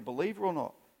whether you're a believer or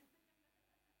not.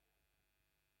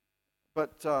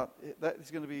 But that is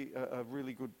going to be a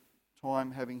really good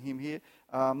time having him here.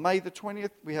 May the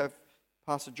 20th, we have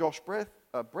Pastor Josh Brett,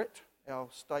 our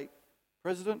state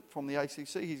president from the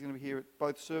ACC. He's going to be here at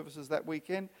both services that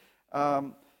weekend.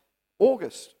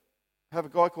 August, I have a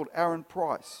guy called Aaron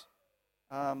Price.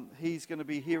 He's going to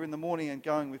be here in the morning and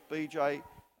going with BJ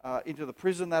into the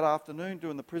prison that afternoon,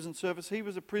 doing the prison service. He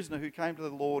was a prisoner who came to the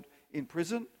Lord in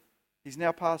prison. He's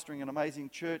now pastoring an amazing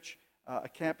church, a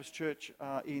campus church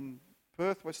in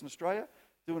Perth, Western Australia,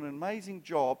 doing an amazing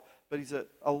job, but he's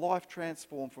a life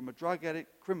transformed from a drug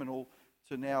addict, criminal,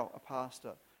 to now a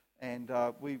pastor. And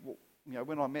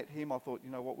when I met him, I thought, you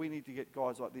know what, we need to get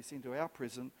guys like this into our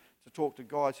prison to talk to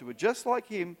guys who were just like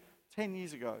him 10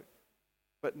 years ago,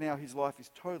 but now his life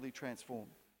is totally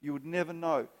transformed. You would never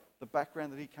know the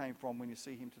background that he came from when you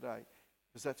see him today,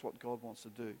 because that's what God wants to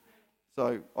do.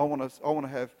 So I want to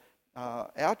have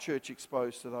our church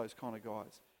exposed to those kind of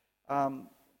guys.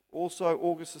 Also,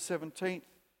 August the 17th,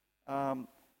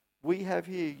 we have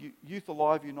here Youth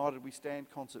Alive United We Stand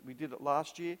concert. We did it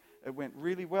last year. It went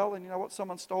really well, and you know what?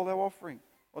 Someone stole our offering.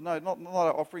 Well, no, not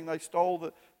our offering. They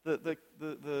stole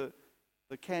the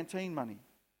canteen money.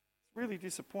 It's really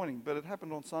disappointing, but it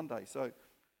happened on Sunday. So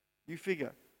you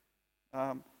figure,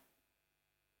 church,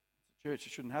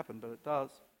 it shouldn't happen, but it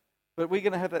does. But we're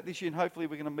going to have that this year, and hopefully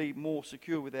we're going to be more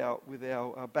secure with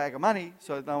our bag of money,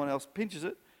 so no one else pinches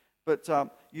it. But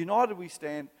United We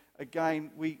Stand, again,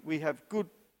 we have good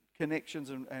connections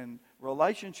and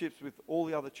relationships with all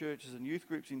the other churches and youth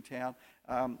groups in town.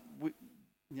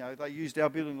 They used our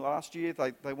building last year.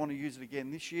 They want to use it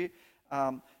again this year.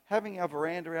 Having our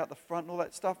veranda out the front and all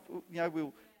that stuff,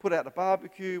 we'll put out a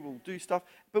barbecue, we'll do stuff.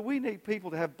 But we need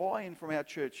people to have buy-in from our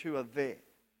church who are there.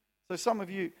 So some of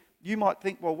you might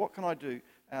think, well, what can I do?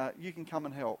 You can come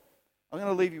and help. I'm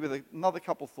going to leave you with another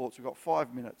couple of thoughts. We've got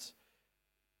 5 minutes.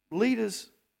 Leaders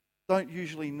don't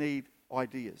usually need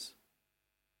ideas.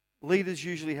 Leaders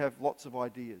usually have lots of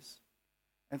ideas.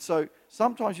 And so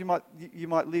sometimes you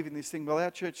might live in this thing, well,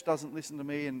 our church doesn't listen to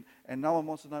me and no one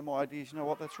wants to know my ideas. You know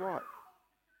what? That's right.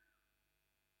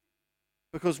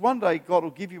 Because one day God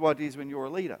will give you ideas when you're a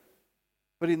leader.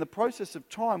 But in the process of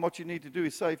time, what you need to do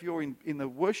is say, if you're in the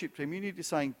worship team, you need to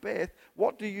say, Beth,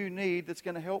 what do you need that's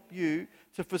going to help you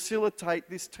to facilitate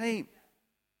this team?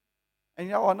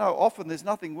 And I know often there's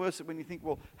nothing worse than when you think,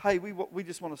 well, hey, we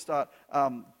just want to start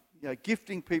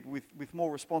gifting people with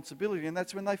more responsibility, and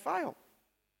that's when they fail.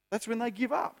 That's when they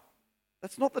give up.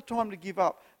 That's not the time to give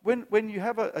up. When you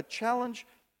have a challenge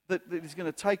that is going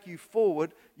to take you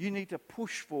forward, you need to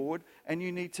push forward, and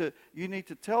you need to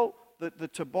tell the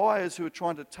Tobiahs who are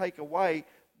trying to take away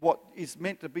what is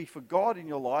meant to be for God in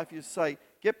your life, you say,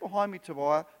 get behind me,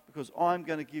 Tobiah, because I'm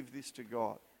going to give this to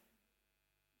God.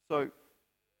 So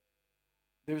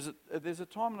there's a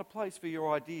time and a place for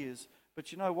your ideas,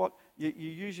 but you know what? You're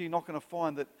usually not going to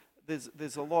find that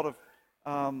there's a lot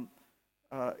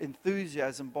of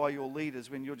enthusiasm by your leaders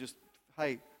when you're just,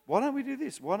 hey, why don't we do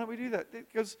this? Why don't we do that?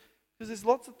 Because Because there's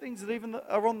lots of things that even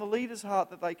are on the leader's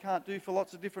heart that they can't do for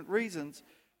lots of different reasons.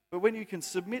 But when you can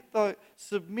submit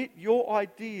your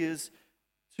ideas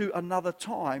to another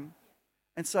time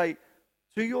and say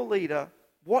to your leader,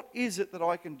 what is it that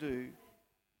I can do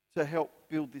to help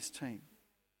build this team?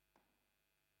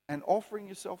 And offering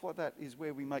yourself like that is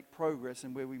where we make progress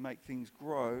and where we make things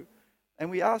grow.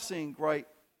 And we are seeing great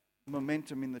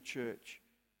momentum in the church.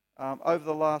 Over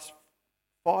the last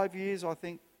 5 years, I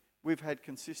think, we've had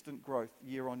consistent growth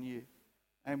year on year.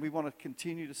 And we want to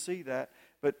continue to see that.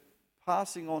 But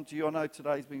passing on to you, I know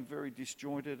today's been very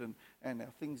disjointed and our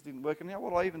things didn't work. And you know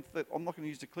what, I'm not going to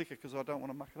use the clicker because I don't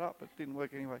want to muck it up, but it didn't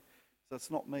work anyway. So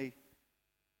it's not me.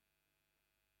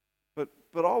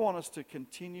 But I want us to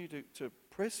continue to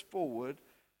press forward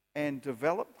and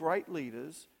develop great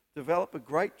leaders, develop a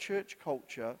great church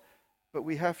culture, but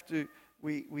we have to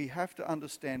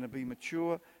understand and be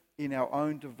mature in our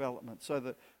own development.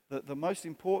 So the most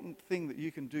important thing that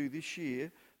you can do this year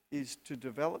is to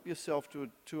develop yourself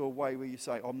to a way where you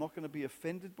say, I'm not going to be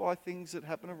offended by things that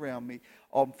happen around me.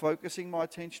 I'm focusing my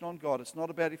attention on God. It's not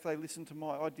about if they listen to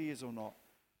my ideas or not.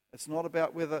 It's not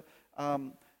about whether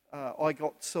I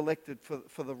got selected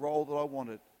for the role that I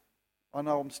wanted. I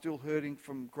know I'm still hurting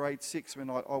from grade 6 when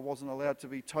I wasn't allowed to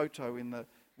be Toto in the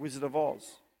Wizard of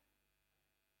Oz.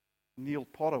 Neil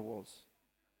Potter was.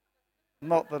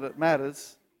 Not that it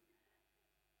matters.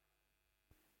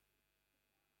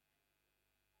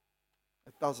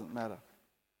 It doesn't matter.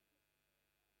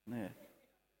 Yeah.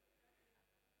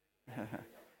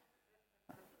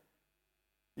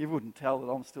 You wouldn't tell that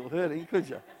I'm still hurting, could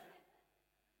you?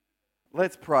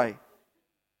 Let's pray.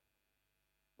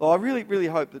 Well, I really, really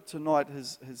hope that tonight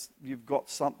you've got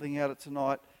something out of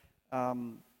tonight. But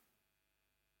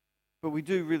we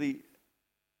do really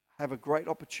have a great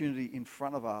opportunity in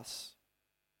front of us.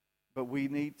 But we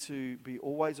need to be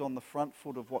always on the front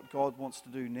foot of what God wants to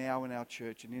do now in our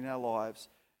church and in our lives,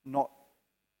 not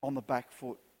on the back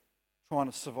foot,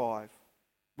 trying to survive.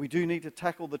 We do need to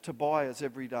tackle the Tobiahs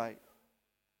every day.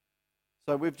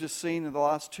 So we've just seen in the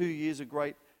last 2 years a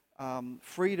great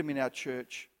freedom in our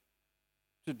church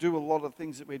to do a lot of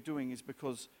things that we're doing is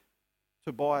because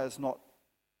Tobiah's not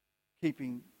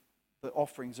keeping the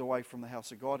offerings away from the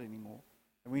house of God anymore.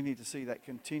 And we need to see that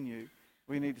continue.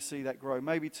 We need to see that grow.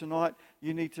 Maybe tonight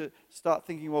you need to start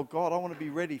thinking, well, God, I want to be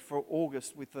ready for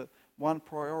August with the one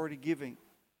priority giving.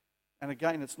 And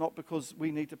again, it's not because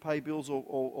we need to pay bills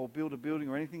or build a building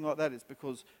or anything like that. It's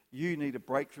because you need a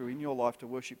breakthrough in your life to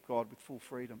worship God with full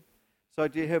freedom. So,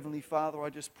 dear Heavenly Father, I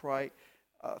just pray,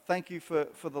 thank you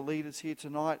for the leaders here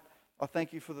tonight. I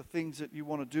thank you for the things that you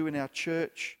want to do in our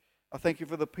church. I thank you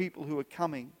for the people who are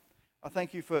coming. I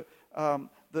thank you for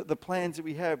the plans that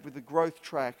we have with the growth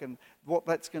track and what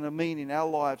that's going to mean in our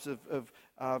lives of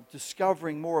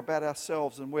discovering more about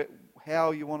ourselves and how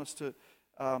you want us to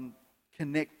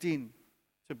connect in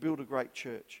to build a great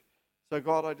church. So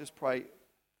God, I just pray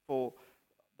for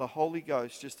the Holy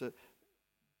Ghost just to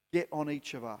get on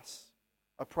each of us.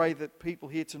 I pray that people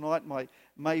here tonight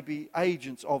may be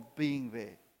agents of being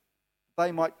there.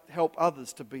 They might help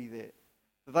others to be there.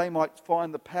 That they might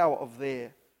find the power of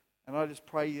there. And I just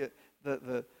pray that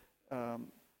the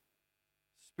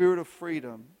spirit of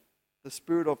freedom, the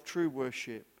spirit of true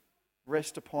worship,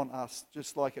 rest upon us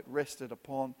just like it rested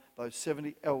upon those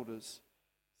 70 elders.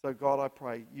 So God, I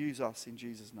pray, use us in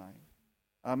Jesus' name.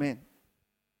 Amen.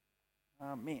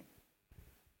 Amen.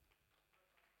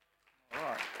 All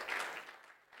right.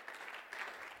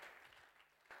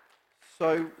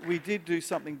 So we did do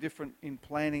something different in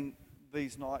planning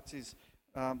these nights.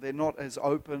 They're not as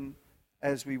open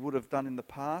as we would have done in the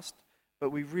past, but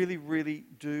we really, really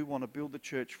do want to build the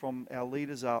church from our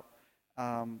leaders up,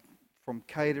 from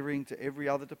catering to every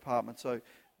other department. So I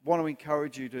want to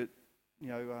encourage you to,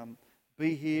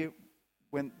 be here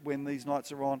when these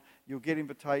nights are on. You'll get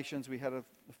invitations. We had a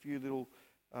few little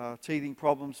teething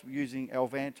problems using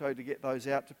Alvanto to get those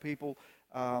out to people.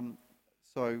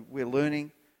 So we're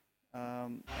learning,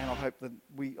 and I hope that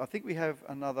I think we have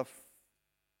another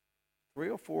 3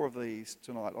 or 4 of these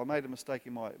tonight. I made a mistake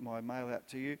in my mail out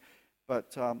to you,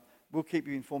 but we'll keep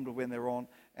you informed of when they're on.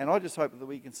 And I just hope that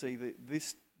we can see that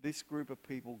this group of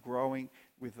people growing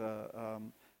with a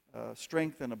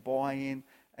strength and a buy-in,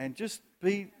 and just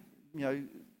be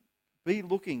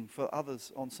looking for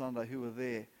others on Sunday who are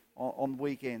there on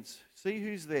weekends. See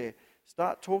who's there.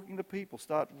 Start talking to people.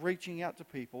 Start reaching out to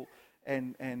people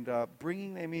and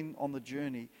bringing them in on the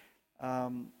journey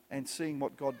and seeing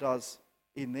what God does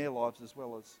in their lives as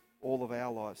well as all of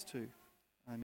our lives too.